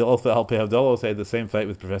 L'havdil Alfa Alpei Havdalos, I had the same fight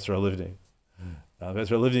with Professor Olivny.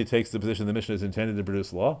 Professor Olivny takes the position the Mishnah is intended to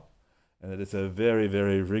produce law, and that it's a very,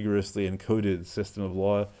 very rigorously encoded system of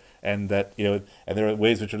law, and that, and there are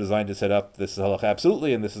ways which are designed to set up this is halach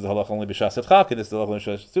absolutely, and this is the halach only b'shas etchak, and this is the halach only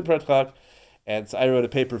b'shas super etchak. And so I wrote a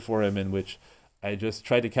paper for him in which I just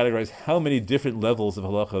tried to categorize how many different levels of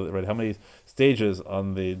halacha, right, how many stages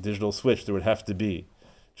on the digital switch there would have to be,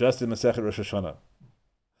 just in Masechet Rosh Hashanah,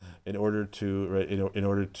 in order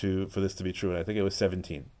to for this to be true. And I think it was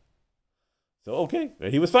 17. So okay,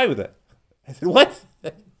 he was fine with that. I said, what?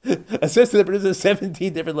 A system that produces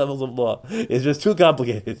 17 different levels of law is just too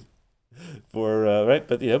complicated for right.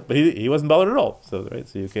 But he wasn't bothered at all. So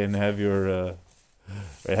so you can have your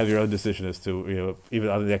own decision as to even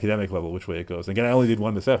on the academic level which way it goes. Again, I only did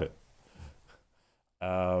one Masechet.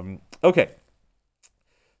 Okay.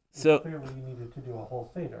 So clearly you needed to do a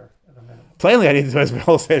whole Seder at a minimum. Plainly, I needed to do a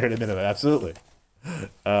whole Seder at a minimum. Absolutely.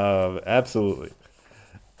 Absolutely.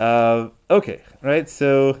 Okay, right.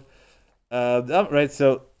 So, So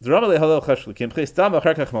the Rama leHalach Chashlikim Chistam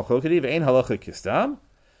Acharkach Malchokedi ve'Ein Halacha Kistam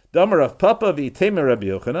Damar Rav Papa ve'Temer Rabbi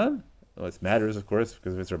Yochanan. Well, it matters, of course,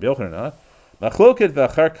 because if it's Rabbi Yochanan or not. Machloket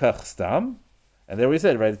ve'Acharkach Stam, and there we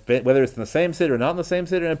said, right, whether it's in the same Seder or not in the same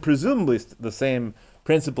Seder, and presumably the same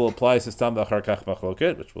principle applies to Stam ve'Acharkach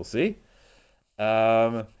Machloket, which we'll see.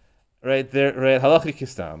 Right there, right, Halacha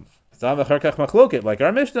Kistam Stam ve'Acharkach Machloket, like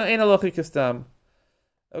our Mishnah, Ein Halacha Kistam.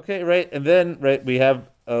 Okay, right, and then we have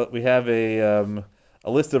a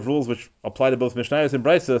list of rules which apply to both Mishnayos and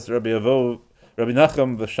Braisos. Rabbi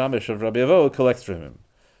Nachum, the Shamish of Rabbi Avo, collects from him.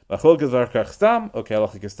 Machlokas v'Acharkach Stam, okay,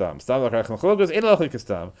 halacha kistam. Stam v'Acharkach machlokas, ein halacha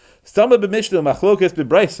kistam. Stam b'Mishnah machlokas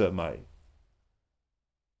b'Braisa mai.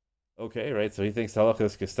 Okay, right. So he thinks halacha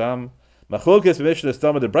is kistam. Machlokas b'Mishnah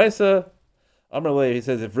stam b'Braisa. Amar Lei, he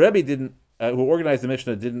says if Rebbe who organized the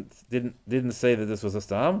Mishnah didn't say that this was a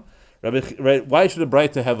stam. Right? Why should a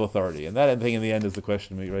Braita have authority? And that, I think, in the end, is the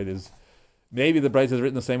question. Right? Is maybe the Braita is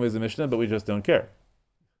written the same way as the Mishnah, but we just don't care.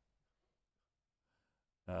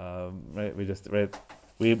 Right?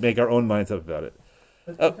 We make our own minds up about it.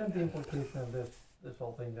 But isn't the implication of this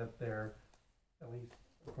whole thing that they're, at least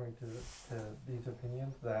according to these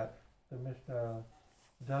opinions, that the Mishnah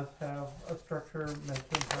does have a structure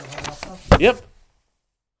mentioned for halacha? Yep.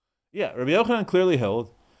 Yeah, Rabbi Yochanan clearly held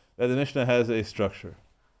that the Mishnah has a structure.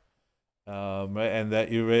 Right, and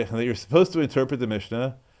that you're supposed to interpret the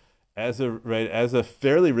Mishnah as a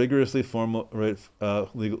fairly rigorously formal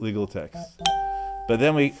legal text. But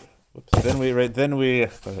then we turn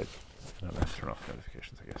off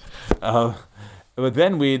notifications, I guess. But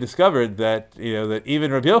then we discovered that that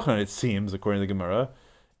even Rabbi Yochanan, it seems, according to the Gemara,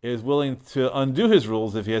 is willing to undo his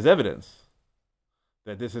rules if he has evidence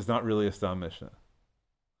that this is not really a Stam Mishnah.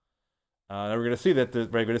 And we're going to see that it's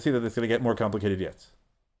going to get more complicated yet.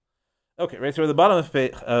 Okay, right. So at the bottom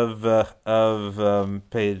of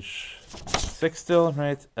page 6 still,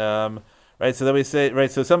 right? Right. So then we say,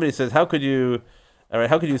 right. So somebody says, how could you say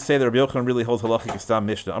that Rabbi Yochanan really holds halachic Stam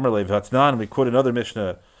Mishnah? Amar Lev Hatnan. We quote another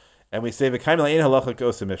Mishnah, and we say v'kaimel ein halachic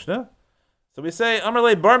osa Mishnah. So we say, Amar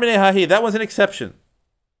le bar minei hahi, that was an exception.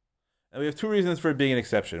 And we have two reasons for it being an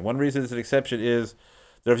exception. One reason it's an exception is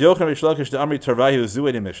the Rav Yochanan Rish Lakish the Amri Tarvahi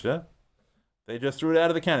Zued Mishnah. They just threw it out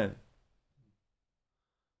of the canon.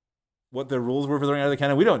 What the rules were for throwing it out of the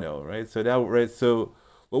canon, we don't know, right? So now, right? So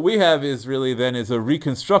what we have is really then is a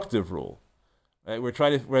reconstructive rule, right?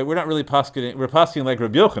 We're not really posking. We're posking like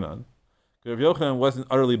Rabbi Yochanan. Rabbi Yochanan wasn't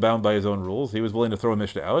utterly bound by his own rules. He was willing to throw a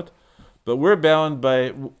Mishnah out, but we're bound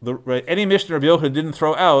by the right. Any Mishnah Rabbi Yochanan didn't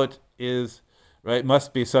throw out is right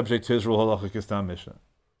must be subject to his rule halacha kistam Mishnah,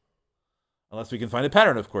 unless we can find a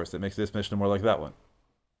pattern, of course, that makes this Mishnah more like that one,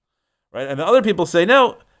 right? And the other people say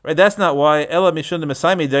no. Right, that's not why. Ella mishun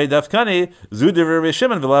mesaimi day dafkani zu dever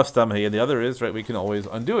Shimon v'lav stamhi. And the other is right. We can always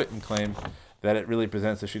undo it and claim that it really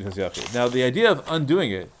presents a shitas yachid. Now, the idea of undoing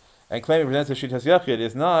it and claiming it presents a shitas yachid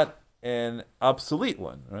is not an obsolete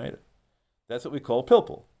one, right? That's what we call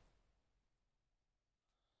pilpul.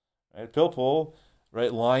 Right, pilpul,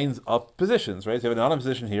 right, lines up positions, right? So you have an anonymous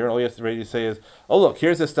position here, and all you have to really say is, oh look,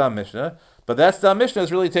 here's the stam mishnah, but that stam mishnah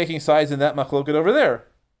is really taking sides in that machloket over there.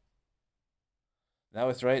 Now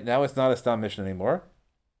it's right. Now it's not a stam mishnah anymore,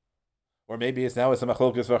 or maybe it's a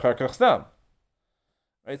machlokas v'achar kach stam.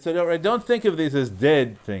 Right. So don't think of these as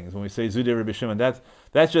dead things when we say Zudei Rabbi Shimon.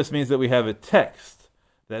 That just means that we have a text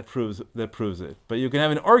that proves it. But you can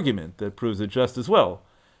have an argument that proves it just as well,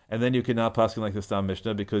 and then you cannot paskin like the stam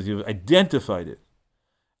mishnah because you've identified it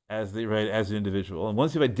as as an individual. And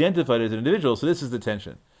once you've identified it as an individual, so this is the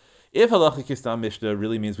tension. If halachic stam mishnah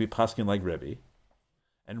really means we paskin like Rebbe,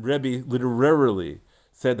 and Rebbe literally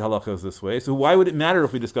said the halacha is this way, so why would it matter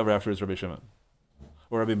if we discover after it's Rabbi Shimon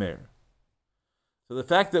or Rabbi Meir? So the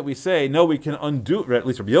fact that we say, no, we can undo it, at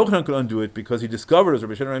least Rabbi Yochanan could undo it because he discovered it was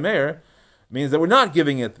Rabbi Shimon or Rabbi Meir, means that we're not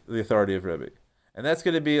giving it the authority of Rebbe. And that's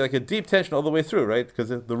going to be like a deep tension all the way through, right? Because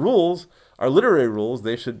the rules are literary rules.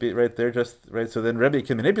 They should be, right, they're just, right, so then Rebbe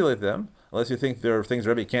can manipulate them, unless you think there are things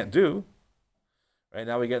Rebbe can't do. Right,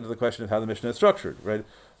 now we get into the question of how the Mishnah is structured, right?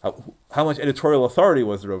 How much editorial authority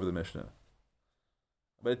was there over the Mishnah?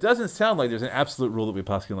 But it doesn't sound like there's an absolute rule that we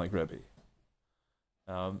paskin like Rebbe.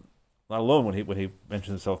 Not alone when he mentions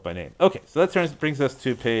himself by name. Okay, so that brings us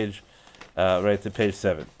to page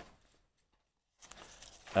 7.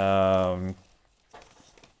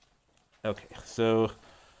 Okay, so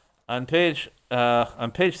on page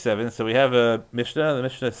 7, so we have a Mishnah. The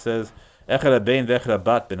Mishnah says Echad habein ve'echad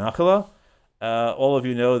habat ben hachala. All of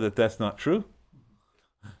you know that that's not true.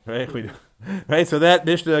 Right, we do. Right. So that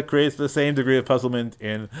Mishnah creates the same degree of puzzlement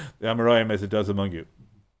in the Amoraim as it does among you.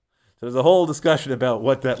 So there's a whole discussion about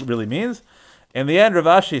what that really means. In the end, Rav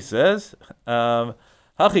Ashi says,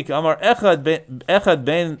 "Hachik amar echad ben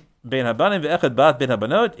habanim ve'echad bat ben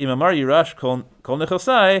habanot im amar yirash kol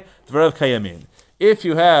nechosai dvarav kayamin." If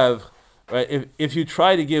you have, right, if you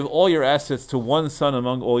try to give all your assets to one son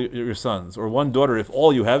among all your sons, or one daughter, if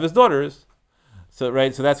all you have is daughters. So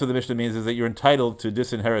so that's what the Mishnah means, is that you're entitled to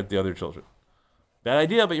disinherit the other children. Bad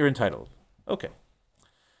idea, but you're entitled. Okay.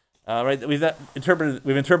 We've now interpreted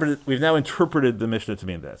the Mishnah to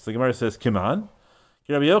mean that. So the Gemara says, Kiman,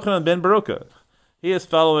 Rabbi Yochanan ben Baroka. He is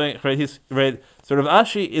following, sort of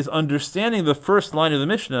Ashi is understanding the first line of the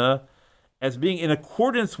Mishnah as being in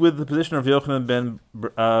accordance with the position of Yochanan ben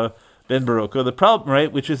Baroka. The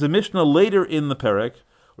problem, which is a Mishnah later in the Perek,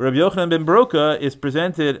 where Rabbi Yochanan ben Baroka is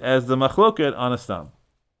presented as the machloket on a stam.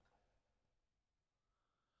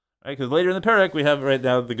 Right, because later in the Perek we have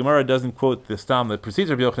now the Gemara doesn't quote the stam that precedes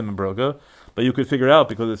Rabbi Yochanan ben Baroka, but you could figure out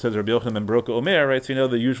because it says Rabbi Yochanan ben Baroka Omer, right? So you know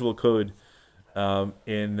the usual code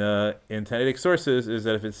in Tanaitic sources is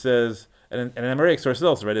that if it says, and Amoraic sources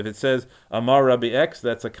also, right? If it says Amar Rabbi X,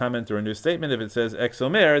 that's a comment or a new statement. If it says X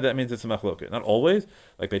Omer, that means it's a machloket. Not always,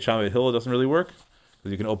 like Beit Shammai Hill doesn't really work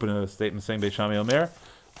because you can open a statement saying Beit Shammai Omer.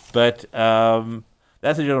 But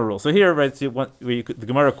that's a general rule. So here, the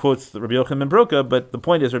Gemara quotes the Rabbi Yochanan ben Baroka, but the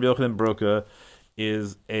point is Rabbi Yochanan ben Baroka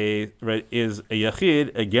is a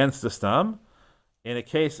yachid against the stam in a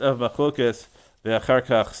case of machlokas ve'achar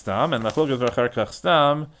kach stam, and machlokas ve'achar kach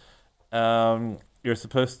stam, you're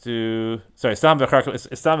supposed to stam ve'achar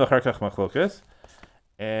kach machlokas,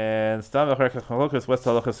 and stam ve'achar kach machlokas. What's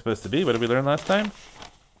the halacha supposed to be? What did we learn last time?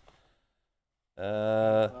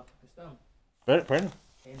 Pardon?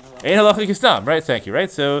 Ein halacha kistam, right? Thank you. Right.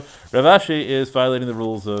 So Rav Ashi is violating the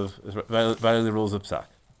rules of psak.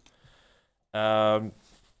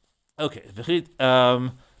 Okay, but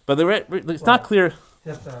it's not clear.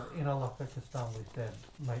 Just in halacha kistam we said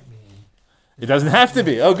might mean. It doesn't have to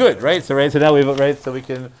be. Oh, good. Right. So So now so we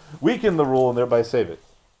can weaken the rule and thereby save it.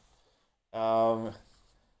 And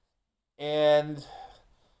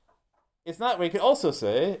it's not. We could also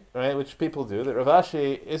say, right, which people do, that Rav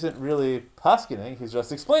Ashi isn't really paskening; he's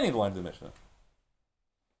just explaining the line of the Mishnah.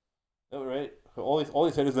 Right? All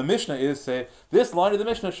he said is the Mishnah is say this line of the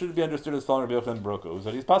Mishnah should be understood as following Rabbi Yochanan Broka, who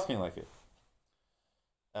said he's paskening like it.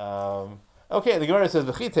 Okay, the Gemara says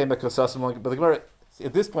v'chitema kasasim, but the Gemara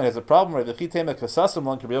at this point has a problem where v'chitema kasasim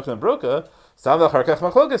long Rabbi Yochanan Broka stam v'acharkach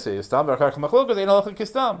machlokas stam v'acharkach machlokas ein halacha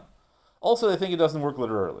kistam. Also, they think it doesn't work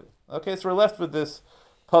literally. Okay, so we're left with this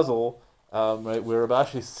puzzle, right, where Rav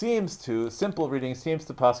Ashi simple reading seems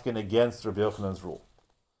to paskin against Rabbi Yochanan's rule.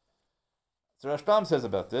 So Rashbam says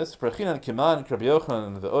about this, Prachinan Kiman Rabbi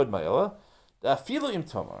Yochanan ve'od ma'ela, da'afilu im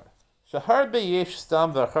tomar, shahar be'yesh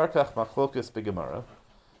stam v'acharkach machlokas be'gemara,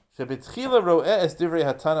 shebetchila ro'eh es divrei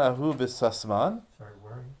hatana ahu v'sasman. Sorry,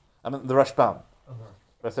 where are you? I mean, the Rashbam. Oh, there.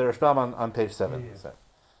 Right, so Rashbam on page 7. Yeah. So.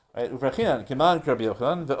 Right, Uprachinan, Kiman, Rabbi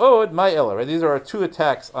Yochanan, ve'od ma'ela. Right, these are our two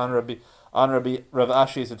attacks on Rav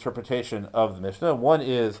Ashi's interpretation of the Mishnah. One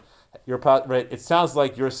is, right, it sounds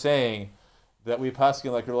like you're saying that we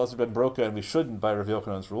paskin like Rav Elazar ben Broka and we shouldn't by Rav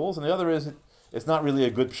Yochanan's rules, and the other is, it's not really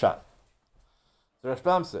a good pshat. The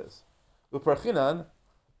Rashbam says, Uprachinan,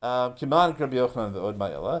 Kiman, Rabbi Yochanan, ve'od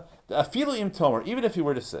ma'ela, afilu im tomer, even if you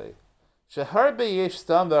were to say, shehar be'yesh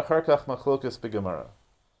stam v'acharkach machlokas be'gemara.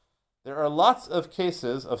 There are lots of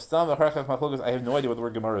cases of stam v'acharkach machlokas. I have no idea what the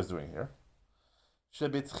word Gemara is doing here.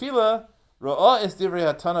 Shebitchila ro'a es divrei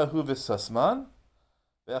hatana hu v'sasman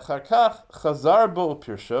ve'acharkach chazar bo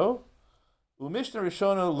upirsho u'mishna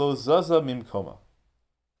rishona lo zaza mimkoma.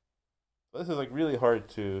 This is like really hard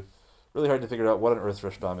to figure out what on earth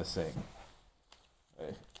Rashbam is saying.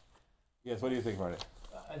 Right. Yes, what do you think, Marty?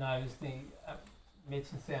 No, I was thinking, Mitch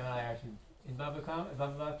and Sam and I are actually in Baba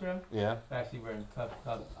Batra. Yeah. Actually, we're in Cub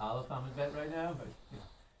Aleph Amidbet right now, but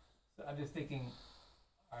so I'm just thinking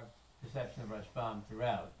our perception of Rashbam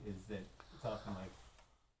throughout is that it's often like,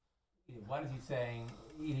 what is he saying?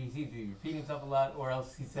 Either he's repeating himself a lot, or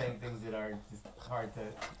else he's saying things that are just hard to.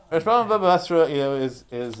 Rashbam Baba Basra, is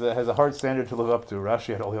has a hard standard to live up to.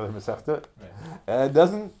 Rashi had all the other Masechta. Right. And it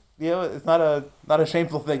doesn't, it's not a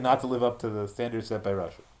shameful thing not to live up to the standards set by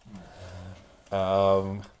Rashi.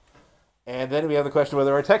 And then we have the question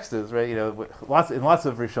whether our text is right. Lots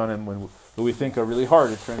of Rishonim who we think are really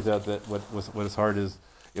hard. It turns out that what is hard is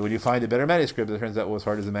when you find a better manuscript. It turns out what was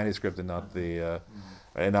hard is the manuscript and not the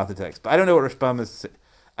text. But I don't know what Rashbam is.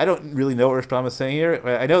 I don't really know what Rashbam is saying here.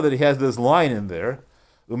 I know that he has this line in there,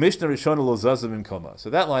 Umishna Rishona lo zazim in koma. So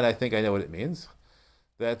that line, I think I know what it means.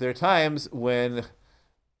 That there are times when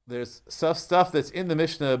there's stuff that's in the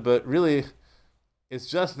Mishnah, but really it's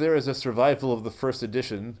just there as a survival of the first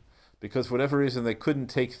edition, because for whatever reason they couldn't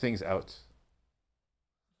take things out.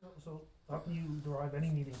 So how can you derive any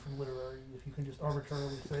meaning from literary if you can just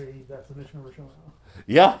arbitrarily say that's the Mishnah Rishona?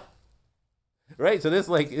 Yeah. Right, so this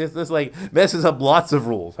messes up lots of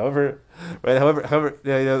rules. However,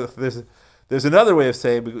 there's another way of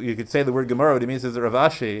saying, you could say the word Gemara. What it means is that Rav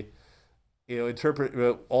Ashi,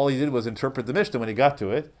 all he did was interpret the Mishnah when he got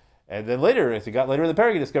to it, and then later, as he got later in the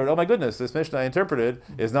parak, he discovered, oh my goodness, this Mishnah I interpreted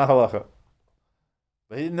is not halacha.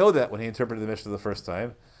 But he didn't know that when he interpreted the Mishnah the first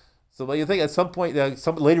time. So, you think at some point,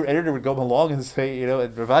 some later editor would come along and say,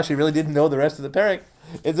 and Rav Ashi really didn't know the rest of the parak.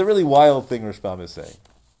 It's a really wild thing Rashbam is saying.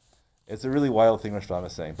 It's a really wild thing Rashbam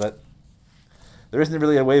is saying, but there isn't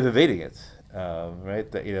really a way of evading it,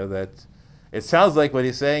 right? That it sounds like what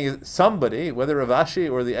he's saying is somebody, whether Rav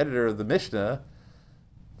Ashi or the editor of the Mishnah,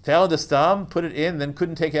 found a stam, put it in, then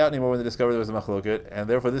couldn't take it out anymore when they discovered there was a machloket, and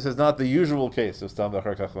therefore this is not the usual case of stam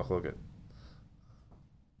v'achar kach machloket.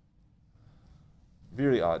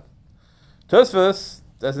 Very odd. Tosfos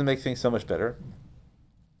doesn't make things so much better.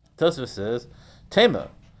 Tosfos says, Tema,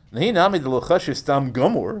 nahi nami de lo chashiv stam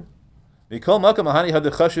gomor, mikol makam ahani had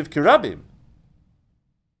chashiv kirabim.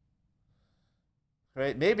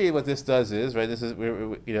 Right? Maybe what this does is, right? This is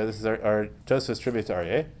our Tosfos tribute to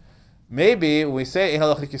Aryeh. Maybe when we say ein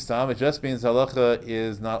halacha kistam, it just means halacha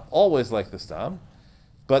is not always like the stam,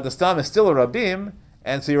 but the stam is still a rabim,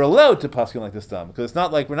 and so you're allowed to paskin like the stam, because it's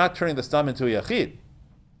not like we're not turning the stam into a yachid.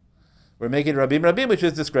 We're making rabim, which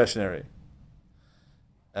is discretionary.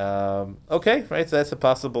 Okay, right? So that's a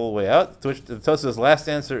possible way out. To which the Tosafos' last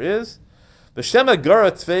answer is, "B'shema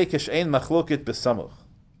gara tvei kishein machloket b'samuch."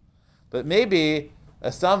 But maybe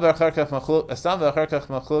a stam v'achar kach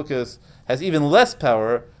machlokas has even less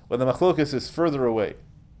power when the machlokas is further away.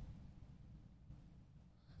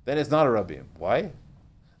 Then it's not a rabim. Why?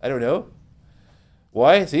 I don't know.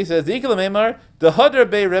 Why? So he says, the hadar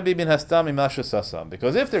bei Rebbe bin hastam imasha sasam.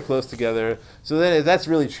 Because if they're close together, so then that's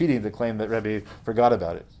really cheating to claim that Rebbe forgot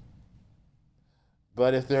about it.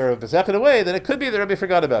 But if they're a second away, then it could be that Rebbe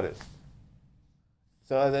forgot about it.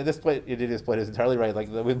 So at this point, this point is entirely right. Like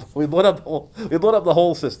we blown up the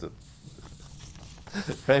whole system.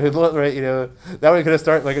 Right, right, now we're gonna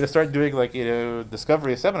start doing like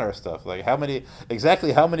discovery seminar stuff. Like how many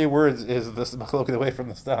words is this machloket away from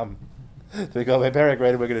the stam? So we go by Barak, right?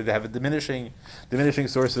 And we're gonna have a diminishing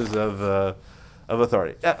sources of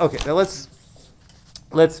authority. Okay, now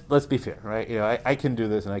let's be fair, right? I can do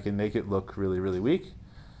this and I can make it look really, really weak.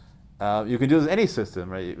 You can do this with any system,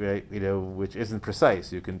 right? Which isn't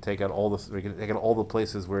precise. You can take out all the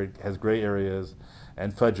places where it has gray areas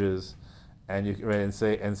and fudges. And you and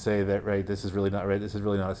say that right, this is really not right. This is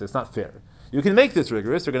really not. It's not fair. You can make this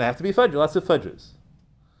rigorous. They're going to have to be fudge, lots of fudges.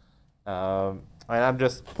 And I'm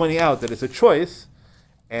just pointing out that it's a choice,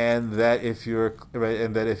 and that if you're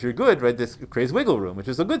good, right, this creates wiggle room, which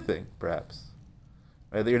is a good thing, perhaps.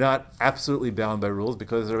 Right, that you're not absolutely bound by rules,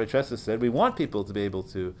 because as Rabbi Chesed said, we want people to be able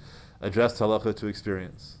to adjust halacha to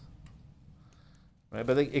experience. Right,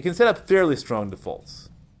 but it can set up fairly strong defaults.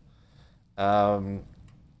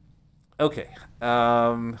 Okay,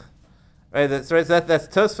 right. That's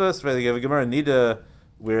Tosfos. Right, they give a Gemara Nida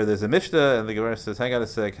where there's a Mishnah, and the Gemara says, "Hang on a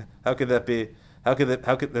sec. How could that be? How could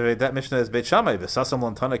that Mishnah is Beit Shammai? V'sasam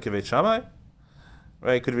lantana ke Beit Shammai?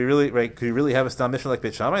 Right? Could we really have a stam Mishnah like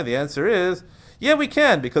Beit Shammai? The answer is, yeah, we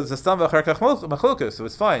can, because it's a stam v'acharkach machlokas, so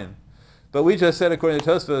it's fine. But we just said, according to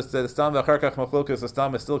Tosfos, that a stam v'acharkach machlokas, a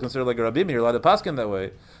stam is still considered like a Rabim. You're allowed to paskin that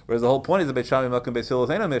way. Whereas the whole point is that Beit Shammai Malkum Beit Hillel is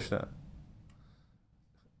no Mishnah.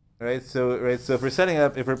 Right, so if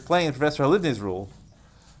we're playing Professor Halivni's rule,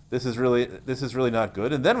 this is really not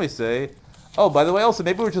good. And then we say, oh, by the way, also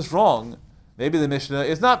maybe we're just wrong. Maybe the Mishnah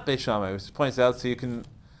is not Beit Shammai, which points out so you can,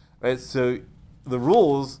 right. So the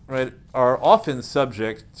rules, right, are often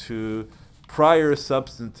subject to prior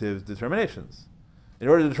substantive determinations. In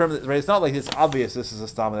order to determine, right, it's not like it's obvious this is a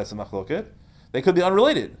stam and that's a machloket. They could be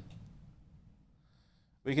unrelated.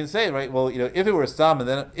 We can say, right, well, if it were a stam, and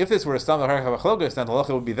then if this were a stam machlokas, then the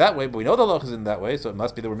halacha would be that way, but we know the halacha isn't that way, so it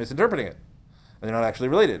must be that we're misinterpreting it, and they're not actually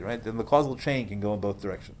related, right? Then the causal chain can go in both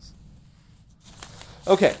directions.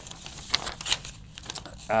 Okay.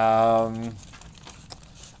 Fine.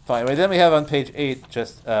 Right, then we have on page 8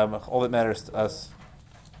 just all that matters to us.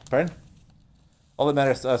 Pardon? All that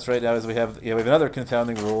matters to us right now is we have another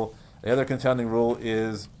confounding rule. The other confounding rule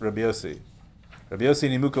is Rabbi Yossi. Rabbi Yossi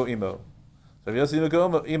Nimuko Imo. So Rabbi Yossi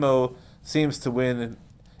Nimuko Imo seems to win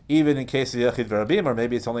even in case of Yachid V'Rabim, or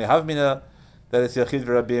maybe it's only Havmina that it's Yachid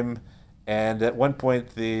V'Rabim. And at one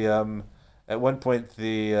point the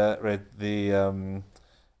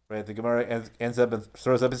Gemara ends up and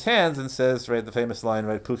throws up his hands and says, right, the famous line,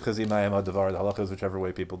 right, Put Chazi Mayim Adavar, the halacha is whichever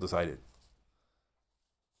way people decided.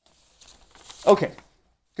 Okay,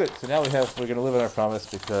 good. So now we're going to live on our promise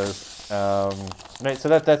because right. So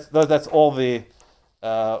that's all the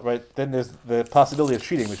right. Then there's the possibility of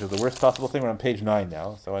cheating, which is the worst possible thing. We're on page 9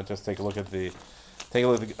 now. So I just take a look on the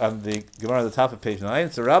Gemara on the top of page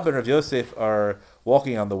 9. So Rabbi and Rav Yosef are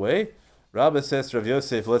walking on the way. Rabbi says to Rav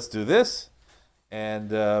Yosef, "Let's do this,"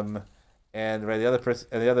 and right, the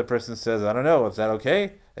other person says, "I don't know. Is that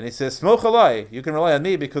okay?" And he says, "Smoch alai. You can rely on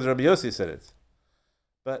me because Rabbi Yosef said it."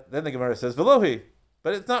 But then the Gemara says, "Velohi,"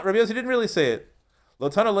 but it's not. Rabbi Yossi didn't really say it.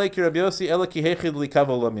 Lotana leiki Rabbi Yossi elaki hechid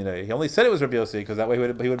likavo laminei. He only said it was Rabbi Yossi because that way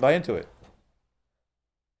he would buy into it.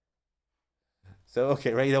 So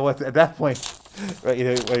okay, right? You know what? At that point, right?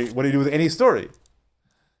 What do you do with any story?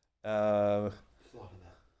 There's a lot of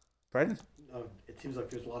that. Pardon? It seems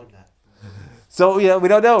like there's a lot of that. So we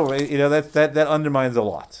don't know. Right? That undermines a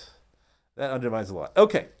lot. That undermines a lot.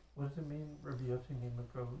 Okay. What does it mean, Rabbi Yossi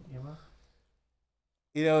Nimuko Ima?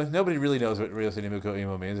 Nobody really knows what Rabbi Yossi Nimuko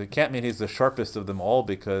Imo means. It can't mean he's the sharpest of them all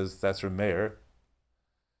because that's from Meir.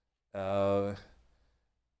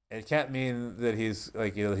 It can't mean that he's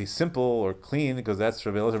he's simple or clean because that's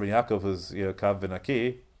Rabbi Elazar ben Yaakov, who's Kav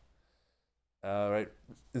v'Naki. Right.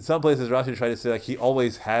 In some places, Rashi tried to say he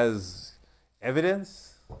always has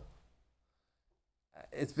evidence.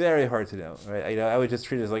 It's very hard to know, right? I would just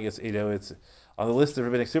treat it as like it's on the list of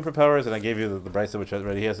rabbinic superpowers, and I gave you the Brisa, which I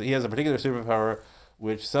read. He has a particular superpower,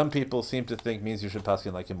 which some people seem to think means you should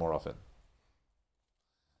paskin like him more often.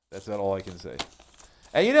 That's about all I can say.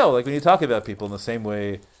 And like when you talk about people in the same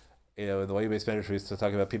way, in the way you base Medrash used to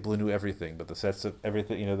talk about people who knew everything, but the sets of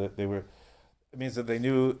everything, that they were. It means that they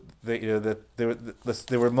knew that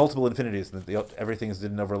there were multiple infinities and that everything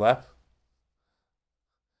didn't overlap.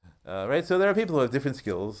 Right, so there are people who have different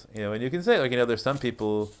skills, and you can say there's some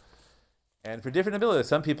people, and for different abilities,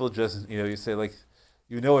 some people just you say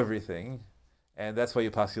everything, and that's why you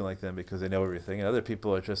paskin like them because they know everything, and other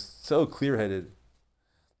people are just so clear-headed,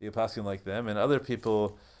 you paskin like them, and other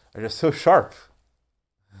people are just so sharp.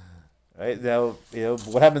 Right now,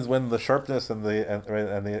 what happens when the sharpness and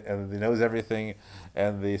the knows everything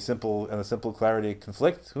and the simple clarity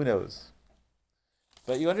conflict? Who knows?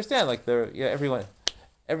 But you understand, like everyone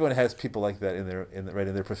has people like that in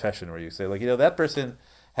their profession, where you say, like, that person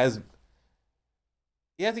has.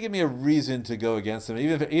 You have to give me a reason to go against him,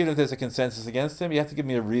 even if there's a consensus against him. You have to give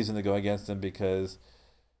me a reason to go against him because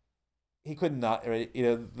he could not. Right?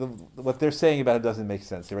 What they're saying about him doesn't make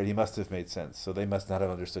sense. Right? He must have made sense, so they must not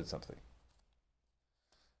have understood something.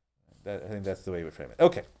 I think that's the way we would frame it.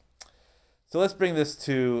 Okay, so let's bring this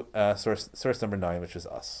to source number 9, which is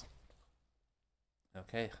us.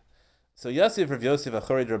 Okay, so Yosef Rav Yosef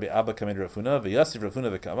Achorid Rabbi Abba Kamed Rafuna v'Yosef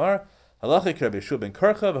Rafuna v'Kamar Halacha ki Rabbi Yeshua ben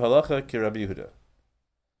Karcha v'Halacha ki Rabbi Yehuda.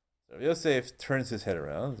 So Rav Yosef turns his head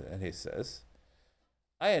around and he says,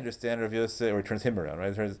 "I understand Rav Yosef," or he turns him around,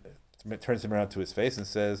 right? Turns him around to his face and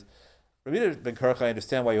says, "Rabbi Yehuda ben Karcha, I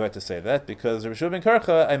understand why you had to say that, because Rabbi Yeshua ben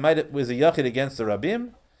Karcha, was a yachid against the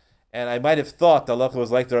Rabbim, and I might have thought the halacha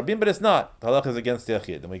was like the Rabbim, but it's not. The halacha is against the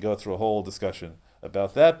yachid." And we go through a whole discussion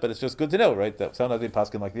about that, but it's just good to know, right? That sometimes they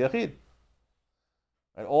paskin like the yachid.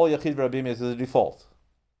 Right? All yachid Rabbim is a default.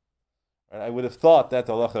 Right? I would have thought that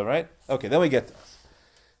the halacha, right? Okay, then we get to this.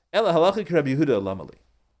 Ela halacha ki Rabbi Yehuda lamali.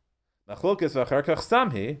 Machlokes v'achar kach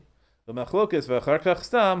stam hi, v'machlokes v'achar kach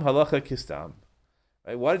stam halacha ki stam.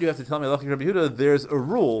 Right? Why did you have to tell me halacha ki Rabbi Yehuda? There's a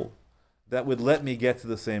rule that would let me get to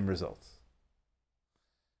the same results.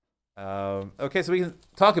 Okay, so we can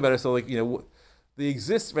talk about it. So, like, the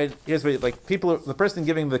exists, right? Here's what, like, the person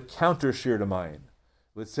giving the counter shear to mine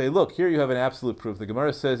would say, look, here you have an absolute proof. The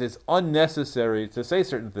Gemara says it's unnecessary to say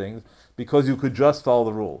certain things because you could just follow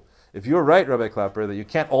the rule. If you're right, Rabbi Klapper, that you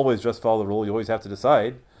can't always just follow the rule, you always have to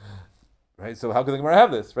decide, right? So how can the Gemara have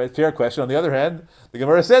this, right? Fair question. On the other hand, the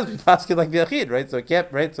Gemara says we paskin like the Yachid, right? So it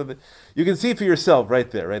can't, right? So you can see for yourself right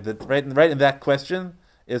there, right? That right in that question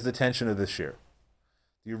is the tension of this shear.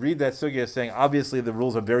 You read that sugya saying, obviously the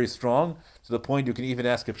rules are very strong to the point you can even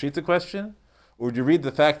ask a pshita question, or do you read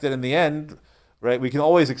the fact that in the end, right, we can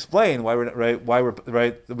always explain why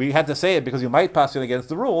we had to say it because you might pass it against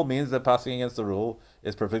the rule means that passing against the rule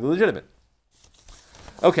is perfectly legitimate.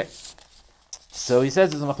 Okay, so he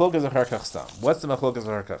says there's a machlokas achar kach stam. What's the machlokas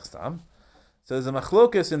achar kach stam? So there's a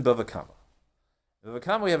machlokas in Bava Kama. In Bava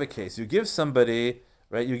Kama we have a case. You give somebody,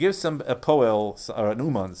 right? You give a poel or an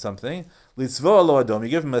uman something. Litzvo lo adom. You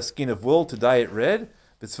give him a skin of wool to dye it red.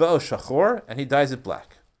 Vitzvo shachor, and he dyes it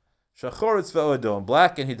black. Shachor itzvo adom,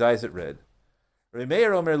 black, and he dyes it red. Reb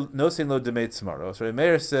Meir omer nosein lo demei tzmaro. So Reb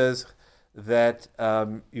Meir says that I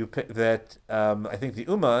think the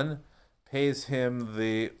uman pays him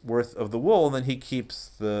the worth of the wool, and then he keeps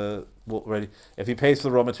the wool ready. If he pays for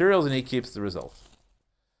the raw materials, and he keeps the result.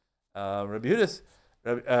 Rabbi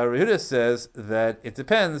Yehuda says that it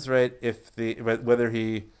depends, right? If whether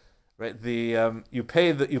he, right, you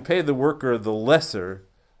pay the worker the lesser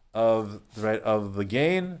of the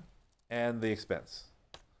gain and the expense.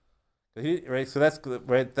 So that's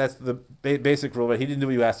the basic rule. Right? He didn't do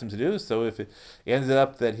what you asked him to do. So if it ended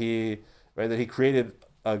up that he created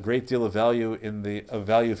a great deal of value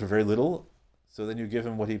value for very little, so then you give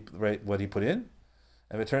him what he put in.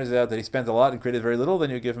 And if it turns out that he spent a lot and created very little, then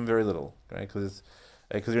you give him very little, right? Because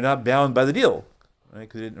you're not bound by the deal,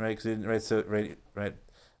 right?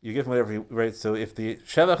 You give him whatever right. So if the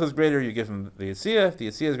shevach is greater, you give him the yitziyah. If the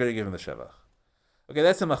yitziyah is greater, you give him the shevach. Okay,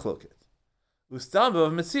 that's a machloket. Ustam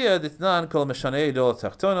b'av mitziyah ditnan kol meshanei yodol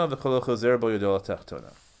tachtona v'kol chozer bo yodol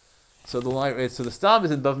tachtona. So the line, right? So the stam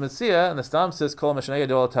is in b'av mitziyah, and the stam says kol meshanei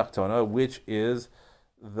yodol tachtona, which is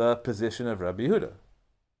the position of Rabbi Yehuda.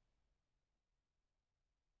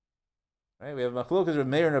 Right? We have machlokas Reb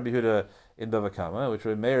Meir and Rabbi Yehuda in Bava Kama, which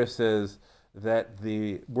Reb Meir says that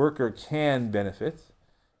the worker can benefit,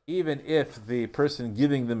 even if the person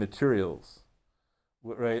giving the materials,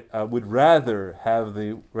 right, would rather have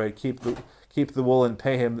keep the wool and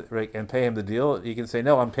pay him the deal. He can say,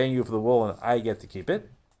 no, I'm paying you for the wool and I get to keep it.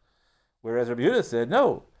 Whereas Rabbi Yehuda said,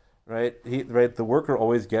 no, right, the worker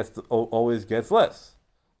always gets less.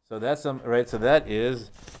 So that's right. So that is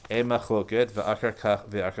a machloket v'akar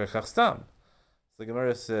kach stam. So the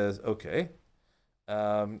Gemara says, okay.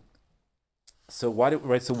 So why did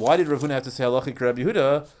Rav Huna have to say halachic Rabbi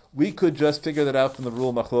Yehuda? We could just figure that out from the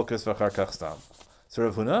rule machlokas v'achar kach stam. So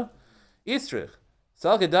Rav Huna, Istrich,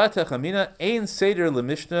 sal gedata chamina ein seder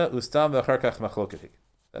lemishna ustam v'achar kach machloketi.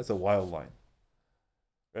 That's a wild line.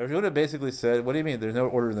 Rav Huna basically said, what do you mean? There's no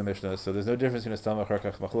order in the Mishnah, so there's no difference between a stam v'achar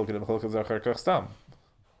kach machloket and machlokas v'achar kach stam.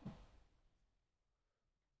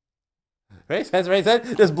 Right? That's right.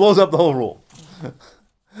 That just blows up the whole rule.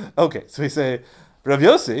 Okay, so we say, Rav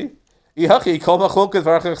Yossi, Ihachi kol machlokas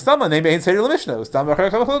v'arachach stama name ein seder l'mishnah stam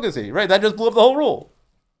v'arachach machlokasi. Right, that just blew up the whole rule.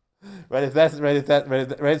 Right, if that's right,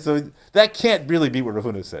 right, so that can't really be what Rav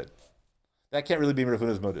Huna said. That can't really be Rav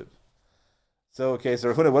Huna's motive. So okay, so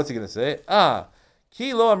Rav Huna, what's he going to say?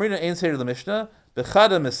 Ki lo amrina ein seder l'mishnah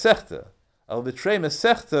bechada mesechta al betray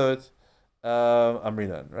mesechtot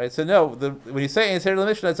amrinan. Right, so no, when you say ein seder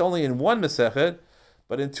l'mishnah, it's only in one mesechet,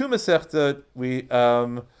 but in two mesechtot we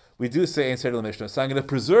do say ein seder l'mishnah. So I'm going to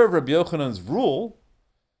preserve Rabbi Yochanan's rule,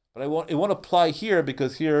 but it won't apply here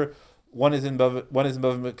because here one is in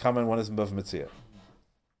Bav Kama and one is in Bav Metzia.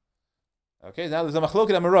 Okay, now there's a machloket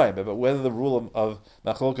amaroy, but whether the rule of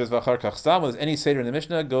machloket v'achar kach stam was any seder in the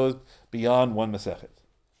Mishnah goes beyond one mesechet.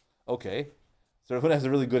 Okay, so Rav Huna has a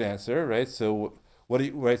really good answer, right? So what is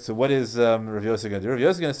Rav Yosef going to do? Rav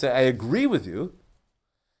Yosef is going to say, I agree with you.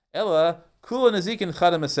 Ella kula nezikin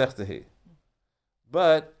chada mesechtehi,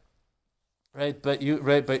 but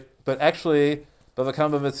actually Bav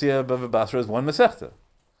Kama, Bav Metzia, Bav Basra is one mesechta.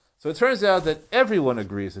 So it turns out that everyone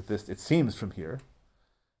agrees that this, it seems from here,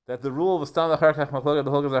 that the rule of Stam Achar Kach Machloket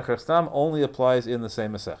B'Holgos Achar Stam only applies in the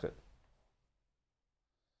same Masechet.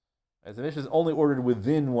 As the Mishnah is only ordered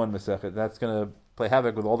within one Masechet, that's going to play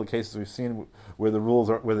havoc with all the cases we've seen where the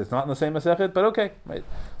rules are, where it's not in the same Masechet, but okay, right.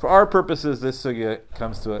 For our purposes, this sugya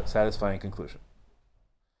comes to a satisfying conclusion.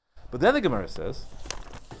 But then the Gemara says,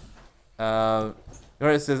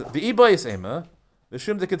 V'ibayis Ema,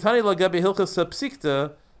 V'shum Dekatani Lagabi Hilchas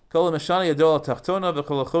Sapsikta, Kol Meshani Yadola Tachtona,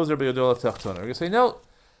 V'kol Chozer B'Yadola Tachtona. We're going to say, no,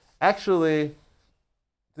 actually,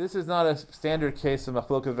 this is not a standard case of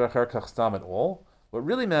Machloket V'Achar Kach Stam at all. What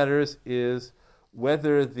really matters is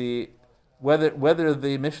whether the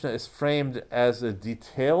Mishnah is framed as a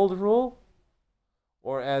detailed rule,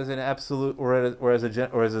 or as an absolute, or as a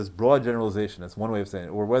broad generalization. That's one way of saying it.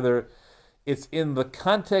 Or whether it's in the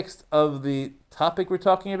context of the topic we're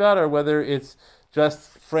talking about, or whether it's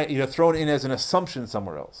just thrown in as an assumption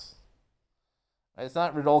somewhere else. It's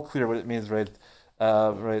not at all clear what it means, right?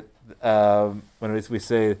 When we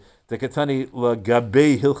say Dekatani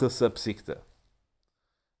lagabei hilchas psikta,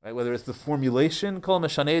 right? Whether it's the formulation called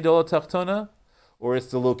Meshanei Dola Tachtona, or it's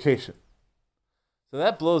the location. So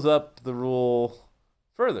that blows up the rule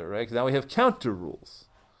further, right? Because now we have counter rules.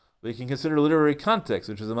 We can consider literary context,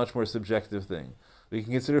 which is a much more subjective thing. We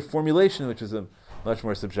can consider formulation, which is a much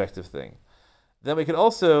more subjective thing. Then we could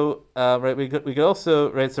also, right? We could also,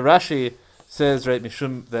 right? So Rashi says, right,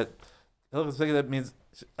 mishum, that means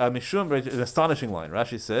mishum, right? An astonishing line.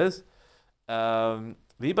 Rashi says,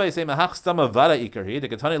 "V'ibay say mahach stama vara ikarhi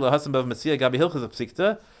dekatani lo hasam bav metzia gabi hilchas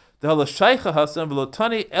psikta dehala shaycha hasam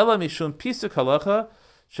v'lotani ela mishum pisuk halacha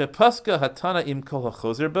shepaska hatana im kol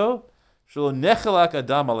hachozer bo shelo nechalak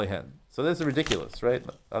adam alehen." So this is ridiculous, right?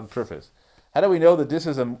 On purpose. How do we know that this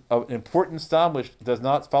is an important stam which does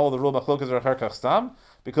not follow the rule machloket or achar kach stam?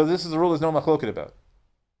 Because this is a rule there's no machloket about.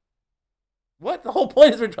 What? The whole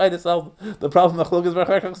point is we're trying to solve the problem machloket or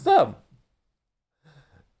achar kach stam.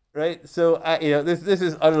 Right? So this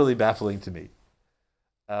is utterly baffling to me.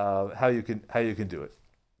 How you can do it.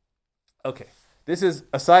 Okay. This is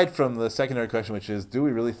aside from the secondary question, which is, do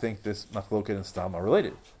we really think this machloket and stam are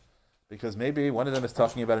related? Because maybe one of them is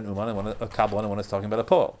talking about an uman and one a kabbalah and one is talking about a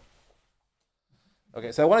poel.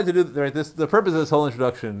 Okay, so I wanted to do right. The purpose of this whole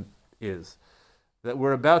introduction is that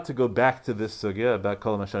we're about to go back to this sugya about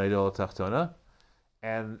kol mashanei dola tachtona,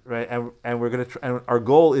 and we're going to. And our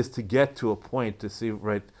goal is to get to a point to see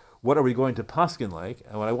right what are we going to paskin like.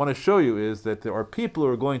 And what I want to show you is that there are people who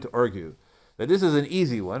are going to argue that this is an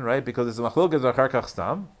easy one, right? Because it's a machloket achar kach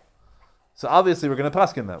stam. So obviously we're going to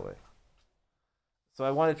paskin that way. So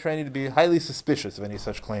I want to train you to be highly suspicious of any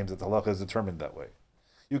such claims that the halacha is determined that way.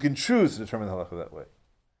 You can choose to determine the halacha that way.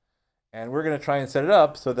 And we're going to try and set it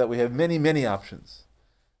up so that we have many, many options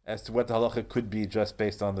as to what the halacha could be just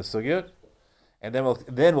based on the sugyot. And then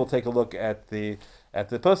we'll take a look at the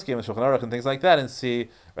poskim and Shulchan Aruch and things like that and see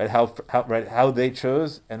how they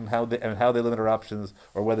chose and how they limit our options,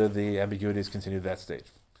 or whether the ambiguities continue to that stage.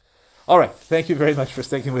 All right. Thank you very much for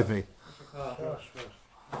sticking with me. We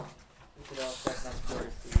could all check on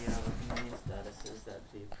course the opinion statuses that